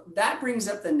so that brings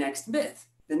up the next myth.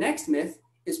 The next myth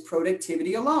is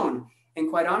productivity alone. And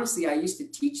quite honestly, I used to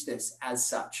teach this as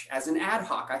such, as an ad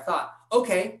hoc. I thought,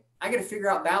 okay, I got to figure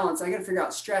out balance. I got to figure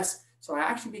out stress. So I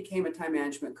actually became a time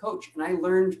management coach. And I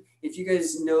learned, if you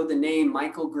guys know the name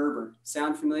Michael Gerber,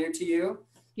 sound familiar to you?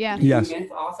 Yeah. Yes.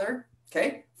 Myth author.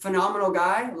 Okay. Phenomenal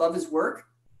guy. Love his work.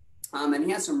 And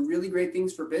he has some really great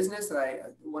things for business that I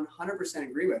 100%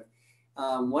 agree with.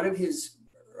 One of his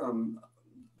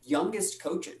youngest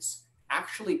coaches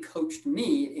actually coached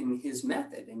me in his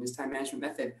method, in his time management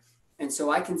method. And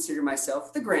so I consider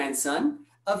myself the grandson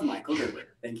of Michael Gerber.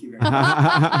 Thank you very much.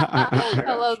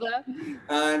 I love that.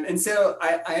 And so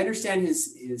I understand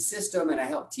his system and I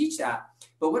help teach that.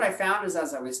 But what I found is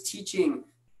as I was teaching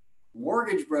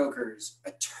mortgage brokers,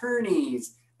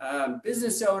 attorneys,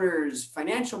 business owners,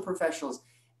 financial professionals,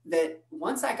 that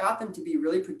once I got them to be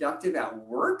really productive at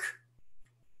work,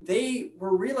 they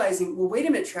were realizing, well, wait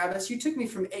a minute, Travis, you took me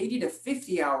from 80 to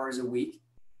 50 hours a week.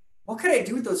 What could I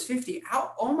do with those 50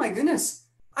 out? Oh my goodness,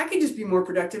 I could just be more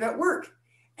productive at work.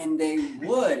 And they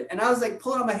would. And I was like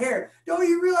pulling on my hair. Don't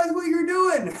you realize what you're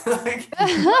doing? Like,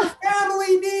 your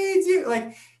family needs you.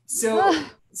 Like, so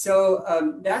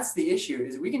that's the issue,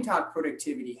 is we can talk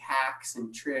productivity hacks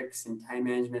and tricks and time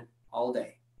management all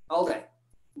day.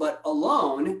 But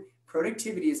alone,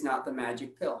 productivity is not the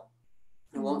magic pill.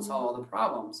 It won't solve all the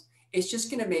problems. It's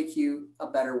just going to make you a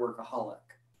better workaholic.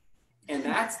 And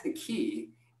that's the key,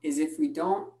 is if we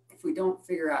don't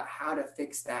figure out how to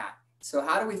fix that. So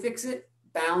how do we fix it?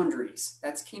 Boundaries.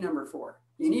 That's key number 4.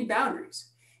 You need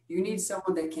boundaries. You need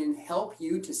someone that can help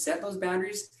you to set those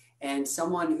boundaries, and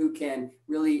someone who can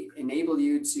really enable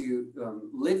you to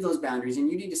live those boundaries, and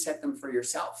you need to set them for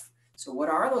yourself. So what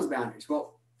are those boundaries?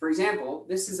 Well, for example,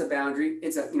 this is a boundary.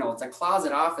 It's a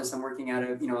closet office I'm working out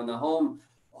of, in the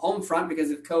home front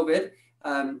because of COVID.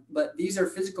 But these are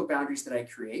physical boundaries that I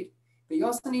create. But you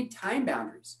also need time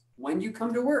boundaries. When do you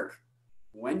come to work?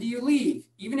 When do you leave?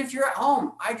 Even if you're at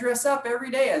home, I dress up every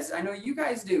day, as I know you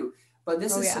guys do. But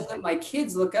this is so that my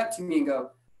kids look up to me and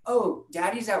go, oh,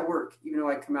 daddy's at work, even though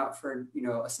I come out for,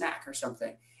 a snack or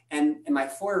something. And my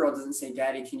 4-year-old doesn't say,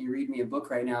 Daddy, can you read me a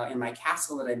book right now in my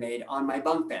castle that I made on my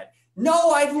bunk bed?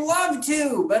 No, I'd love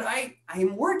to, but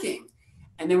I'm working.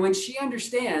 And then when she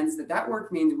understands that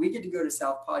work means we get to go to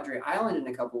South Padre Island in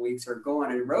a couple of weeks or go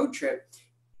on a road trip,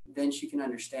 then she can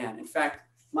understand. In fact,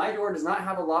 my door does not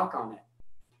have a lock on it.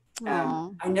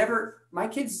 My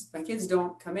kids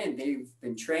don't come in. They've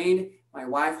been trained. My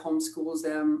wife homeschools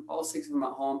them, all 6 of them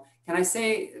at home. Can I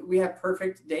say we have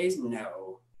perfect days?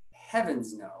 No,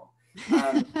 heavens no.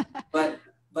 But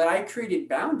I created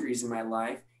boundaries in my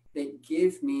life that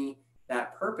give me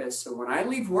that purpose. So when I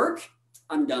leave work,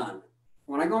 I'm done.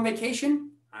 When I go on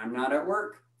vacation, I'm not at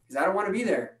work because I don't want to be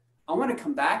there. I want to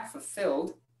come back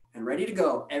fulfilled and ready to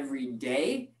go every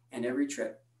day and every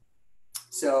trip.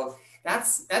 So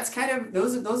that's kind of,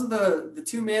 those are the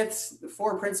 2 myths, the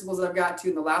 4 principles that I've got to.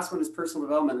 And the last one is personal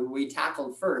development that we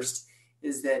tackled first,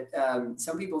 is that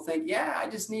some people think, I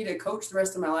just need a coach the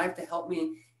rest of my life to help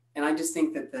me. And I just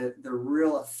think that the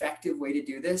real effective way to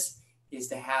do this is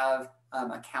to have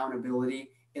accountability,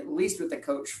 at least with the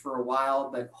coach for a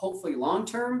while, but hopefully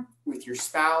long-term with your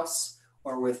spouse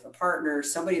or with a partner,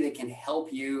 somebody that can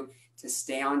help you to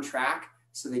stay on track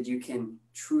so that you can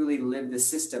truly live the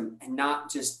system and not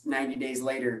just 90 days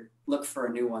later look for a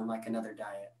new one like another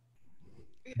diet.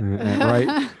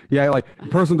 Right. Yeah. Like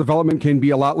personal development can be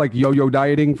a lot like yo-yo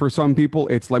dieting for some people.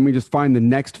 It's let me just find the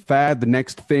next fad, the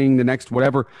next thing, the next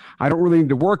whatever. I don't really need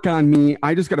to work on me.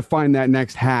 I just got to find that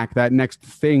next hack, that next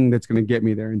thing that's going to get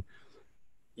me there. And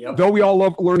though we all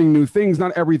love learning new things,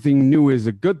 not everything new is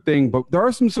a good thing, but there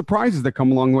are some surprises that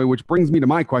come along the way, which brings me to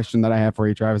my question that I have for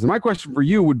you, Travis. And my question for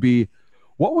you would be,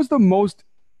 what was the most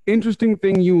interesting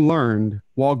thing you learned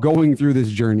while going through this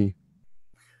journey?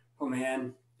 Oh,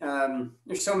 man.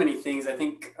 There's so many things. I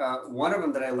think one of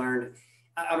them that I learned,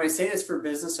 I'm going to say this for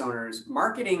business owners,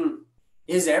 marketing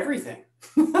is everything.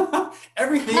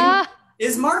 Everything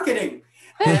is marketing.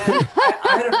 And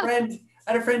I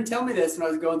had a friend tell me this when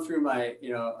I was going through my,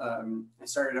 I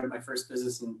started up my first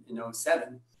business in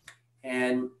 2007.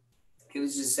 And he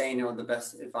was just saying, the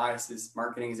best advice is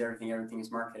marketing is everything. Everything is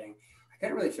marketing. I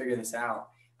couldn't really figure this out.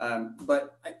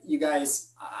 But you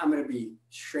guys, I'm going to be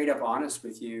straight up honest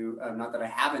with you. Not that I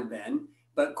haven't been,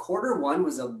 but quarter 1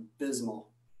 was abysmal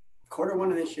quarter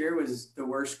one of this year was the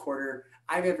worst quarter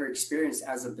I've ever experienced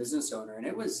as a business owner. And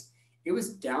it was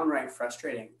downright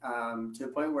frustrating, to the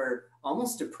point where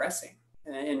almost depressing.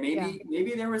 And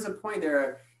maybe there was a point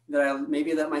there that I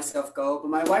maybe let myself go, but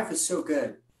my wife is so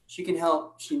good. She can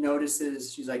help. She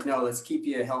notices. She's like, no, let's keep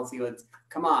you healthy.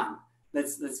 Come on.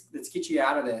 Let's get you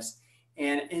out of this.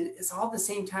 And it's all at the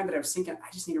same time that I was thinking, I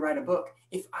just need to write a book.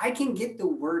 If I can get the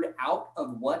word out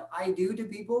of what I do to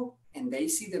people and they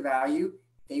see the value,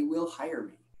 they will hire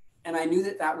me. And I knew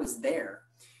that was there.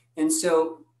 And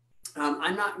so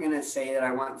I'm not going to say that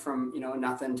I went from,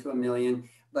 nothing to $1 million,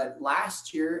 but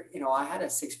last year, I had a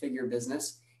 6-figure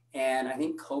business, and I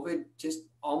think COVID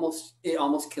almost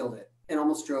killed it. It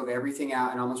almost drove everything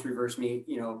out and almost reversed me,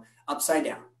 upside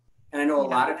down. And I know a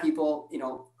lot of people,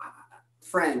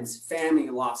 friends, family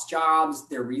lost jobs.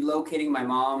 They're relocating. My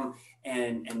mom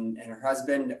and her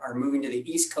husband are moving to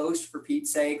the East Coast, for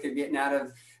Pete's sake. They're getting out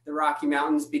of the Rocky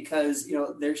Mountains because,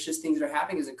 there's just things that are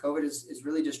happening as COVID has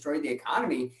really destroyed the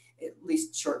economy, at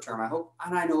least short term. I hope,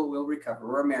 and I know it will recover.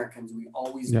 We're Americans. We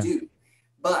always do.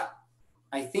 But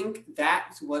I think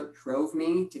that's what drove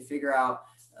me to figure out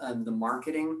the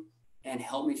marketing and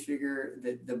help me figure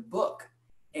the book.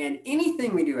 And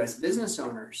anything we do as business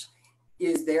owners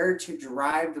is there to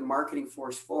drive the marketing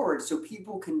force forward so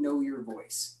people can know your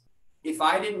voice. If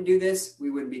I didn't do this, we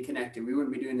wouldn't be connected. We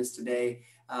wouldn't be doing this today.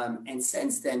 And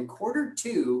since then, quarter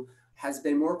two has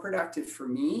been more productive for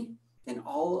me than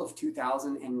all of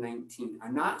 2019.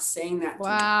 I'm not saying that.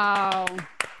 Wow.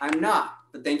 I'm not,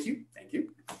 but thank you. Thank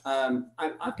you.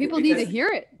 People need to hear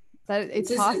it, that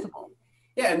it's possible.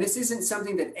 Yeah. And this isn't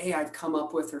something that, I've come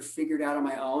up with or figured out on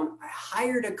my own. I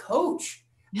hired a coach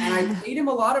and I paid him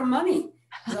a lot of money.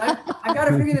 I got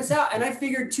to figure this out. And I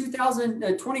figured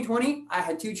 2020, I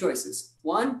had 2 choices.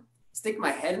 One, stick my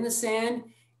head in the sand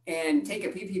and take a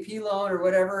PPP loan or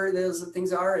whatever those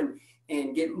things are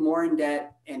and get more in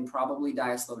debt and probably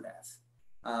die a slow death.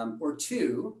 Or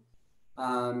 2,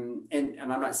 and I'm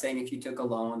not saying if you took a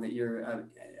loan that you're an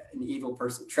evil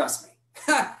person. Trust me.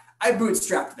 I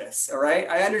bootstrapped this. All right.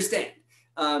 I understand.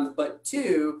 But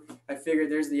 2, I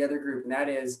figured there's the other group, and that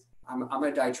is I'm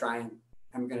going to die trying.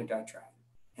 I'm going to die trying.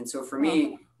 And so for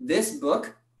me, this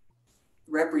book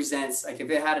represents, like, if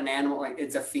it had an animal, like,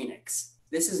 it's a phoenix.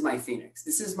 This is my phoenix.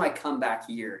 This is my comeback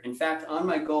year. In fact, on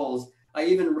my goals, I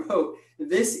even wrote,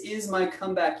 this is my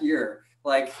comeback year,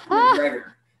 like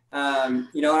McGregor. And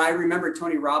I remember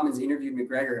Tony Robbins interviewed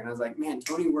McGregor, and I was like, man,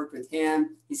 Tony worked with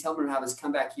him. He's helping him have his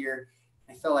comeback year.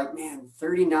 I felt like, man,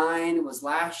 39 was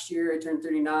last year. I turned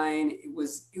 39. It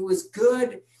was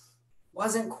good.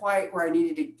 Wasn't quite where I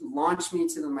needed to launch me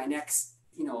to my next,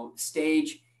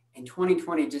 stage. And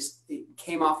 2020 it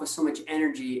came off with so much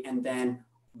energy, and then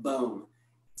boom.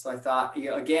 So I thought,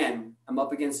 again, I'm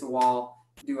up against the wall.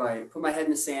 Do I put my head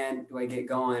in the sand? Do I get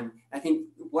going? I think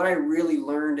what I really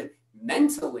learned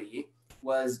mentally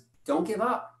was don't give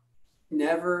up.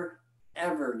 Never,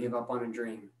 ever give up on a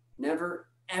dream. Never,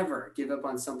 ever give up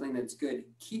on something that's good.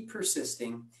 Keep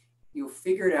persisting. You'll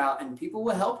figure it out, and people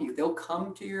will help you. They'll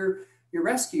come to your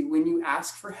rescue when you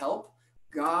ask for help.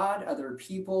 God, other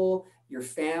people, your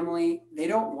family, they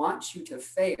don't want you to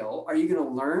fail. Are you going to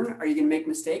learn? Are you going to make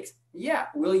mistakes? Yeah.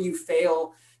 Will you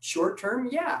fail short term?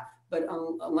 Yeah. But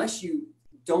unless you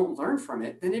don't learn from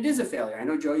it, then it is a failure. I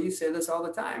know, Joe, you say this all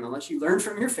the time. Unless you learn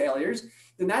from your failures,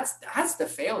 then that's the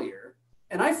failure.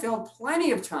 And I failed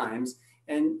plenty of times,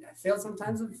 and I failed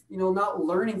sometimes of, not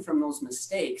learning from those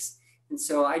mistakes. And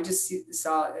so I just see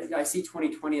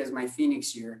 2020 as my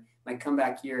Phoenix year, my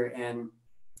comeback year. And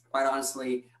quite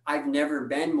honestly, I've never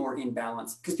been more in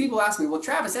balance, because people ask me, well,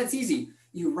 Travis, that's easy.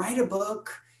 You write a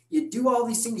book, you do all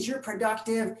these things, you're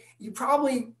productive. You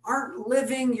probably aren't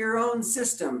living your own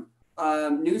system.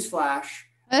 Newsflash,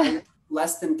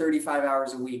 less than 35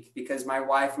 hours a week, because my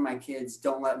wife and my kids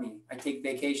don't let me. I take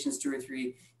vacations 2 or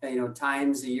 3,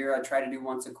 times a year. I try to do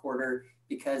once a quarter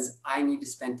because I need to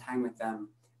spend time with them.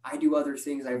 I do other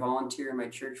things. I volunteer in my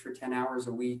church for 10 hours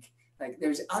a week. Like,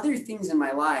 there's other things in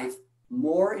my life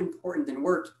more important than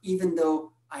work, even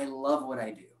though I love what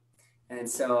I do. And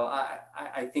so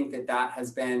I think that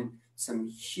has been some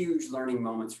huge learning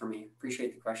moments for me.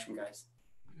 Appreciate the question, guys.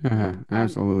 Yeah,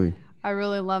 absolutely. I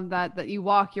really love that you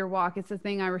walk your walk. It's the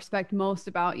thing I respect most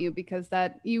about you, because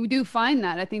that you do find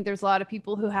that. I think there's a lot of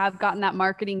people who have gotten that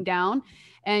marketing down,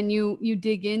 and you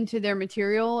dig into their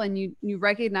material, and you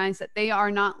recognize that they are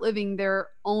not living their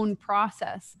own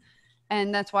process.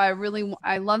 And that's why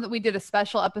I love that we did a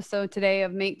special episode today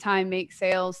of Make Time, Make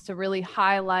Sales, to really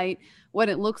highlight what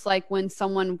it looks like when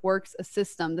someone works a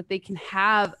system, that they can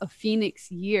have a Phoenix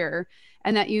year,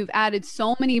 and that you've added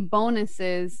so many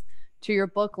bonuses to your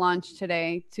book launch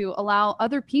today to allow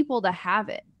other people to have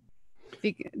it.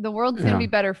 The world's going to be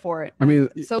better for it. I mean,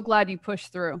 I'm so glad you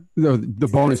pushed through. The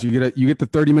bonus, you get the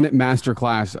 30-minute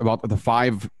masterclass about the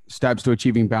 5 steps to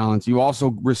achieving balance. You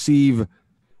also receive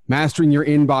Mastering Your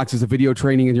Inbox as a video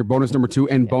training in your bonus number 2.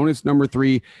 And bonus number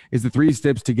 3 is the 3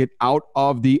 steps to get out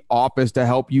of the office to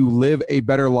help you live a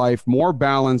better life, more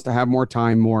balance, to have more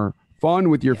time, more fun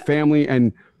with your family.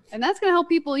 And that's going to help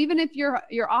people, even if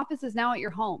your office is now at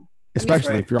your home.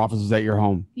 Especially if your office is at your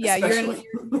home. Yeah, you're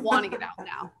want to get out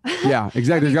now. Yeah,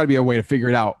 exactly. There's got to be a way to figure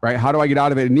it out, right? How do I get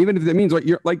out of it? And even if it means like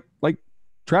you're like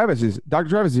Travis is, Dr.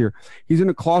 Travis is here. He's in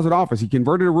a closet office. He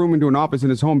converted a room into an office in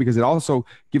his home because it also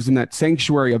gives him that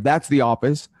sanctuary of that's the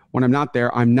office. When I'm not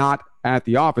there, I'm not at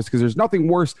the office, because there's nothing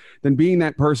worse than being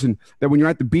that person that when you're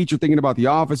at the beach, you're thinking about the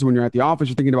office. And when you're at the office,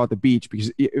 you're thinking about the beach,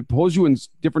 because it pulls you in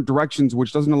different directions,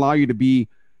 which doesn't allow you to be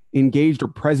engaged or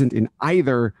present in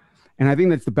either. And I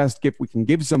think that's the best gift we can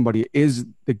give somebody, is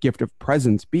the gift of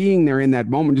presence, being there in that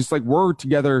moment, just like we're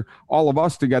together, all of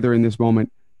us together in this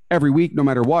moment every week, no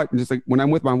matter what. And just like when I'm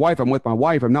with my wife, I'm with my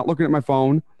wife. I'm not looking at my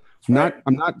phone.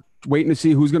 I'm not waiting to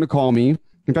see who's going to call me.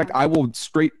 In fact, I will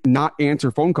straight not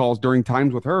answer phone calls during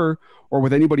times with her or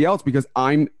with anybody else, because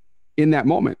I'm in that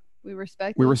moment. We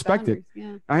respect it.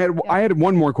 Yeah. I had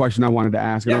one more question I wanted to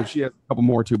ask. I know she has a couple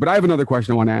more too, but I have another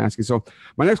question I want to ask. And so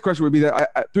my next question would be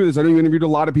that through this, I know you interviewed a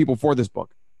lot of people for this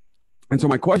book. And so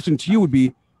my question to you would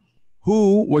be,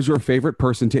 who was your favorite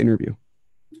person to interview?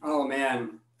 Oh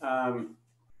man.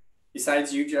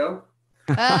 Besides you, Joe?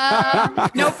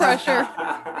 No pressure.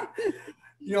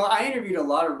 I interviewed a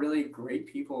lot of really great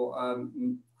people.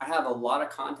 I have a lot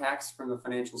of contacts from the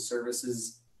financial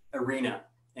services arena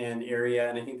and area,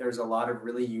 and I think there's a lot of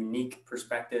really unique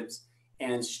perspectives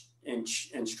and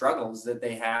struggles that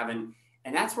they have, and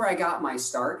that's where I got my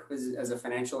start as a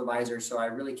financial advisor. So I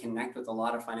really connect with a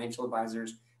lot of financial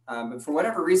advisors. But for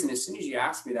whatever reason, as soon as you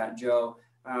asked me that, Joe,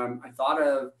 I thought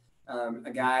of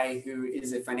a guy who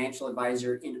is a financial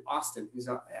advisor in Austin, who's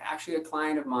actually a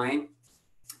client of mine,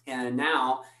 and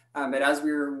now, but as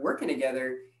we were working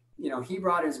together, he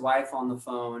brought his wife on the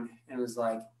phone and was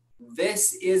like,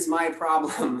 "This is my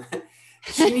problem.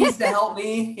 She needs to help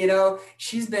me.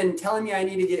 She's been telling me I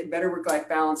need to get better work-life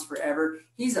balance forever."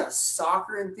 He's a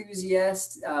soccer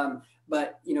enthusiast.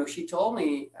 But she told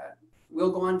me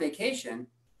we'll go on vacation,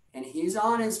 and he's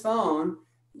on his phone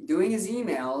doing his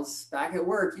emails back at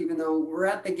work, even though we're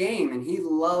at the game, and he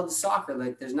loves soccer.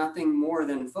 Like there's nothing more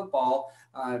than football,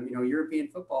 European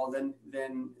football than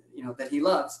that he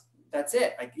loves. That's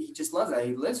it. Like he just loves that.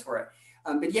 He lives for it.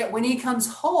 But yet when he comes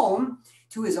home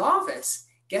to his office,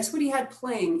 guess what he had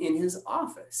playing in his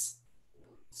office?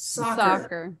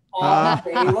 Soccer. All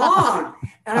day long.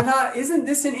 And I thought, isn't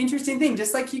this an interesting thing?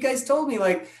 Just like you guys told me,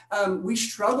 we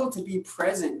struggle to be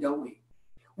present, don't we?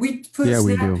 We put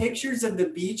snap pictures of the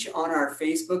beach on our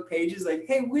Facebook pages, like,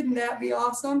 hey, wouldn't that be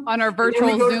awesome? On our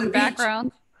virtual Zoom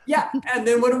background. Yeah. And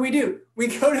then what do? We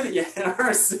go to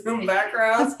our Zoom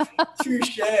backgrounds.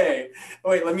 Touche. Oh,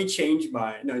 wait, let me change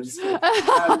mine. No, just kidding.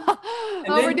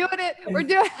 We're doing it. We're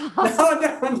doing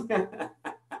it. No.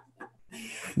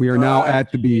 We are now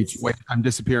at the beach. Wait, I'm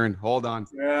disappearing. Hold on.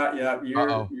 Yeah.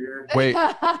 Wait.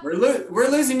 We're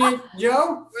losing you,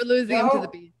 Joe. We're losing him to the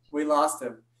beach. We lost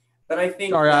him. But I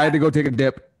think. Sorry, I had to go take a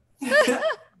dip.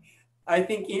 I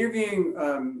think interviewing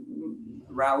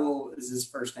Raul, is his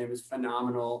first name, is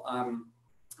phenomenal.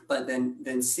 But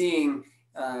then seeing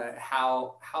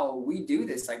how we do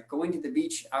this, like going to the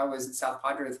beach. I was in South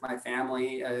Padre with my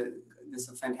family. This is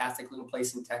a fantastic little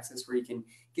place in Texas where you can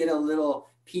get a little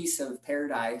piece of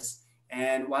paradise.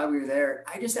 And while we were there,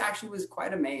 I just actually was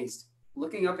quite amazed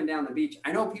looking up and down the beach.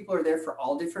 I know people are there for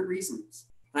all different reasons.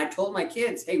 And I told my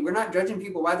kids, hey, we're not judging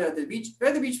people why they're at the beach. They're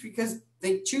at the beach because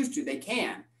they choose to, they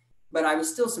can. But I was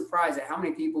still surprised at how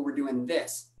many people were doing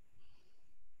this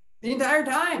the entire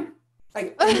time.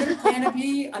 Like under their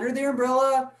canopy, under their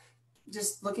umbrella,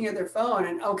 just looking at their phone.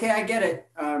 And okay, I get it.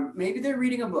 Maybe they're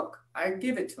reading a book. I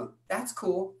give it to them. That's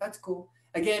cool.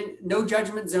 Again, no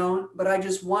judgment zone, but I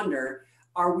just wonder,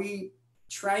 are we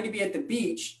trying to be at the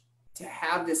beach to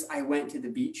have this I went to the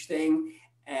beach thing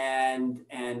and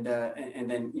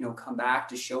then come back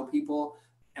to show people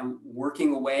and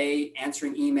working away,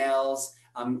 answering emails,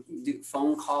 do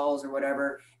phone calls or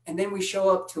whatever, and then we show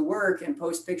up to work and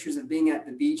post pictures of being at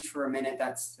the beach for a minute.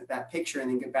 That's that picture, and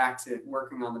then get back to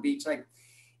working on the beach.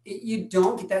 You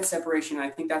don't get that separation. I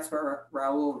think that's where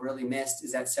Raul really missed,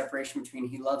 is that separation between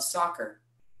he loves soccer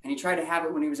and he tried to have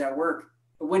it when he was at work,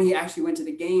 but when he actually went to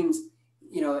the games,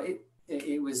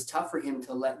 it was tough for him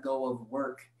to let go of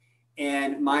work.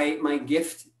 And my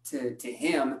gift to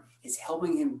him is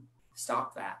helping him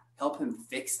stop that, help him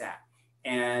fix that.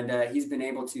 And he's been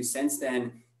able to since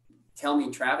then tell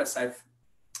me, Travis, I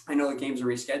know the games are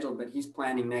rescheduled, but he's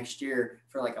planning next year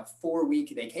for like a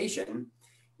 4-week vacation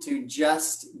to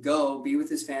just go be with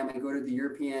his family, go to the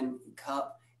European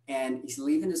Cup. And he's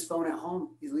leaving his phone at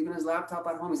home. He's leaving his laptop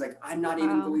at home. He's like, I'm not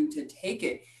even going to take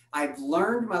it. I've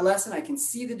learned my lesson. I can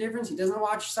see the difference. He doesn't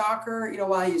watch soccer,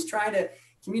 while he's trying to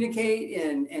communicate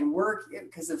and work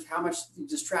because of how much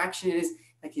distraction it is.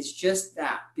 Like, it's just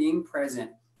that being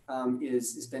present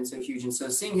has been so huge. And so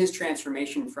seeing his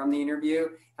transformation from the interview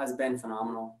has been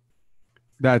phenomenal.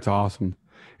 That's awesome.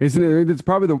 Isn't it? It's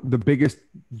probably the biggest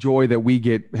joy that we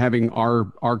get having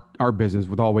our business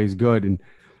with Always Good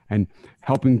and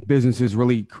helping businesses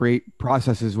really create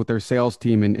processes with their sales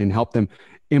team and help them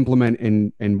implement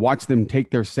and watch them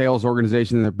take their sales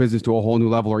organization and their business to a whole new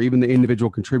level, or even the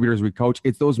individual contributors we coach.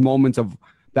 It's those moments of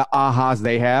the ahas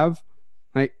they have.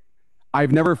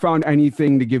 I've never found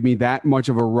anything to give me that much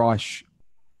of a rush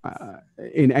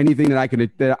in anything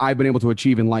that I've been able to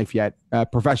achieve in life yet,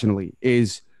 professionally,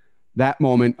 is that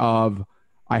moment of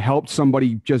I helped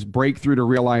somebody just break through to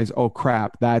realize, oh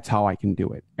crap, that's how I can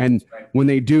do it. And when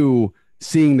they do,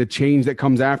 seeing the change that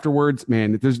comes afterwards,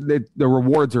 man, the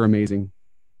rewards are amazing.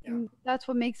 And that's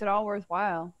what makes it all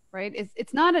worthwhile, right?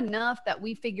 It's not enough that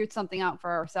we figured something out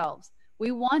for ourselves.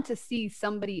 We want to see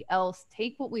somebody else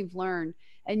take what we've learned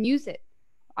and use it.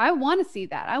 I want to see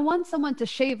that. I want someone to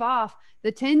shave off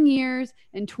the 10 years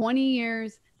and 20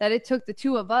 years that it took the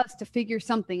two of us to figure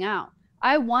something out.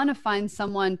 I want to find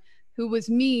someone who was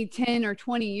me 10 or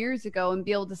 20 years ago and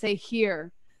be able to say,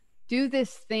 here, do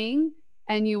this thing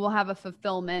and you will have a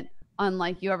fulfillment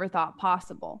unlike you ever thought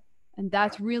possible. And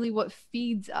that's really what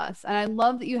feeds us. And I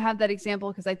love that you have that example,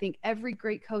 because I think every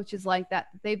great coach is like that.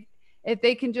 If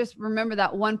they can just remember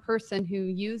that one person who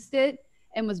used it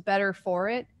and was better for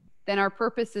it, then our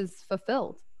purpose is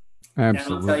fulfilled.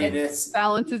 Absolutely. And I'll tell you this.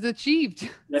 Balance is achieved.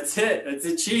 That's it. It's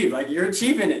achieved. Like, you're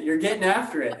achieving it. You're getting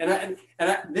after it. And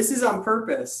this is on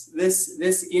purpose.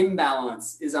 This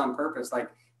imbalance is on purpose. Like,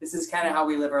 this is kind of how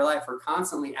we live our life. We're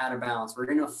constantly out of balance.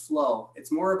 We're in a flow.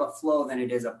 It's more of a flow than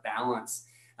it is a balance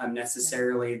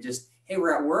necessarily. Just, hey,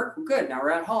 we're at work. Good. Now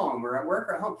we're at home. We're at work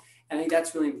or at home. I think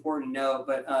that's really important to know.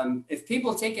 But if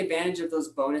people take advantage of those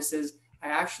bonuses,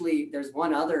 there's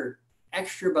one other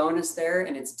extra bonus there,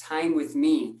 and it's time with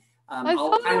me. I'll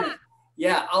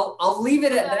leave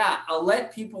it at that. I'll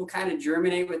let people kind of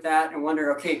germinate with that and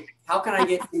wonder, okay, how can I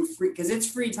get some free? Because it's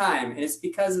free time, and it's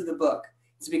because of the book.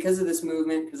 It's because of this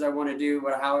movement, because I want to do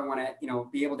how I want to,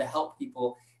 be able to help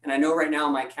people. And I know right now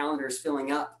my calendar is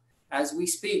filling up as we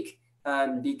speak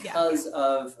because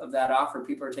of that offer.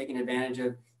 People are taking advantage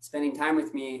of spending time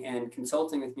with me and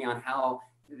consulting with me on how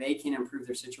they can improve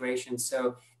their situation.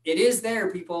 So it is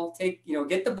there, people.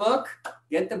 Get the book,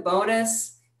 get the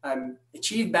bonus,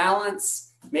 achieve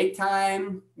balance, make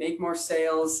time, make more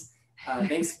sales.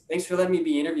 Thanks for letting me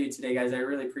be interviewed today, guys. I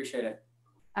really appreciate it.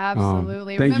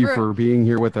 Absolutely. Thank you for being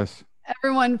here with us.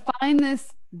 Everyone, find this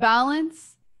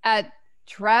balance at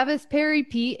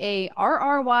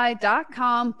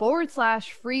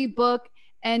TravisParry.com/free book.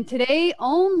 And today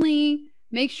only,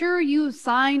 make sure you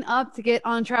sign up to get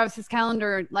on Travis's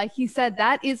calendar. Like he said,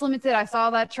 that is limited. I saw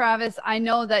that, Travis. I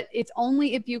know that it's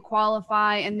only if you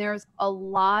qualify, and there's a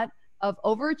lot of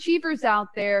overachievers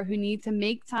out there who need to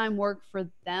make time work for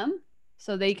them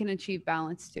so they can achieve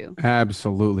balance too.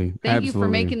 Absolutely. Thank you for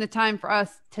making the time for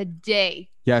us today.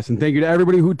 Yes, and thank you to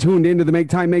everybody who tuned into the Make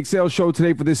Time, Make Sales show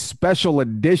today for this special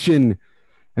edition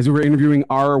as we were interviewing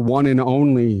our one and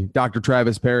only Dr.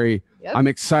 Travis Parry. Yep. I'm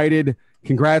excited.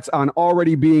 Congrats on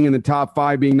already being in the top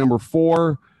 5, being number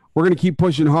 4. We're going to keep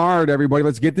pushing hard, everybody.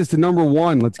 Let's get this to number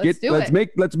 1. Let's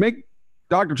make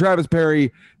Dr. Travis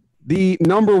Parry the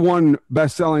number 1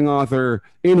 best-selling author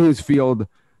in his field,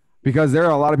 because there are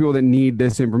a lot of people that need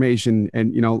this information.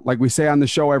 And, like we say on the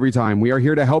show every time, we are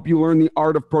here to help you learn the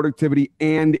art of productivity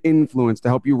and influence, to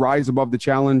help you rise above the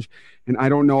challenge. And I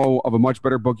don't know of a much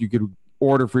better book you could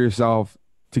order for yourself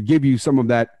to give you some of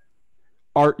that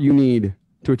art you need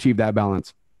to achieve that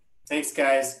balance. Thanks,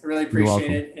 guys. I really appreciate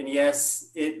it. And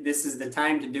yes, this is the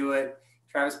time to do it.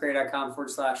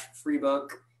 TravisParry.com/free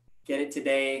book. Get it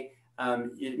today.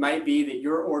 It might be that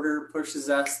your order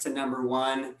pushes us to number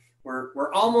 1.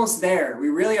 We're almost there. We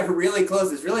really are really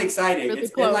close. It's really exciting.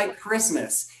 It's been like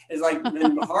Christmas. It's like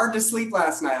been hard to sleep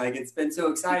last night. Like, it's been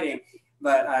so exciting.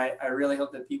 But I really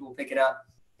hope that people pick it up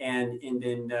and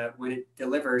then when it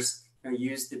delivers,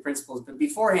 use the principles. But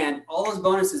beforehand, all those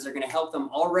bonuses are going to help them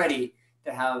already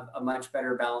to have a much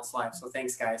better balanced life. So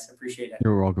thanks, guys. I appreciate it.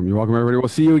 You're welcome. You're welcome, everybody. We'll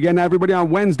see you again, everybody, on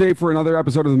Wednesday for another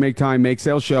episode of the Make Time, Make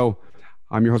Sales show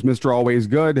I'm your host, Mr. Always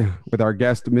Good, with our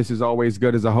guest, Mrs. Always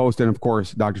Good, as a host, and of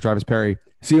course, Dr. Travis Parry.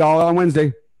 See you all on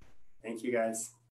Wednesday. Thank you, guys.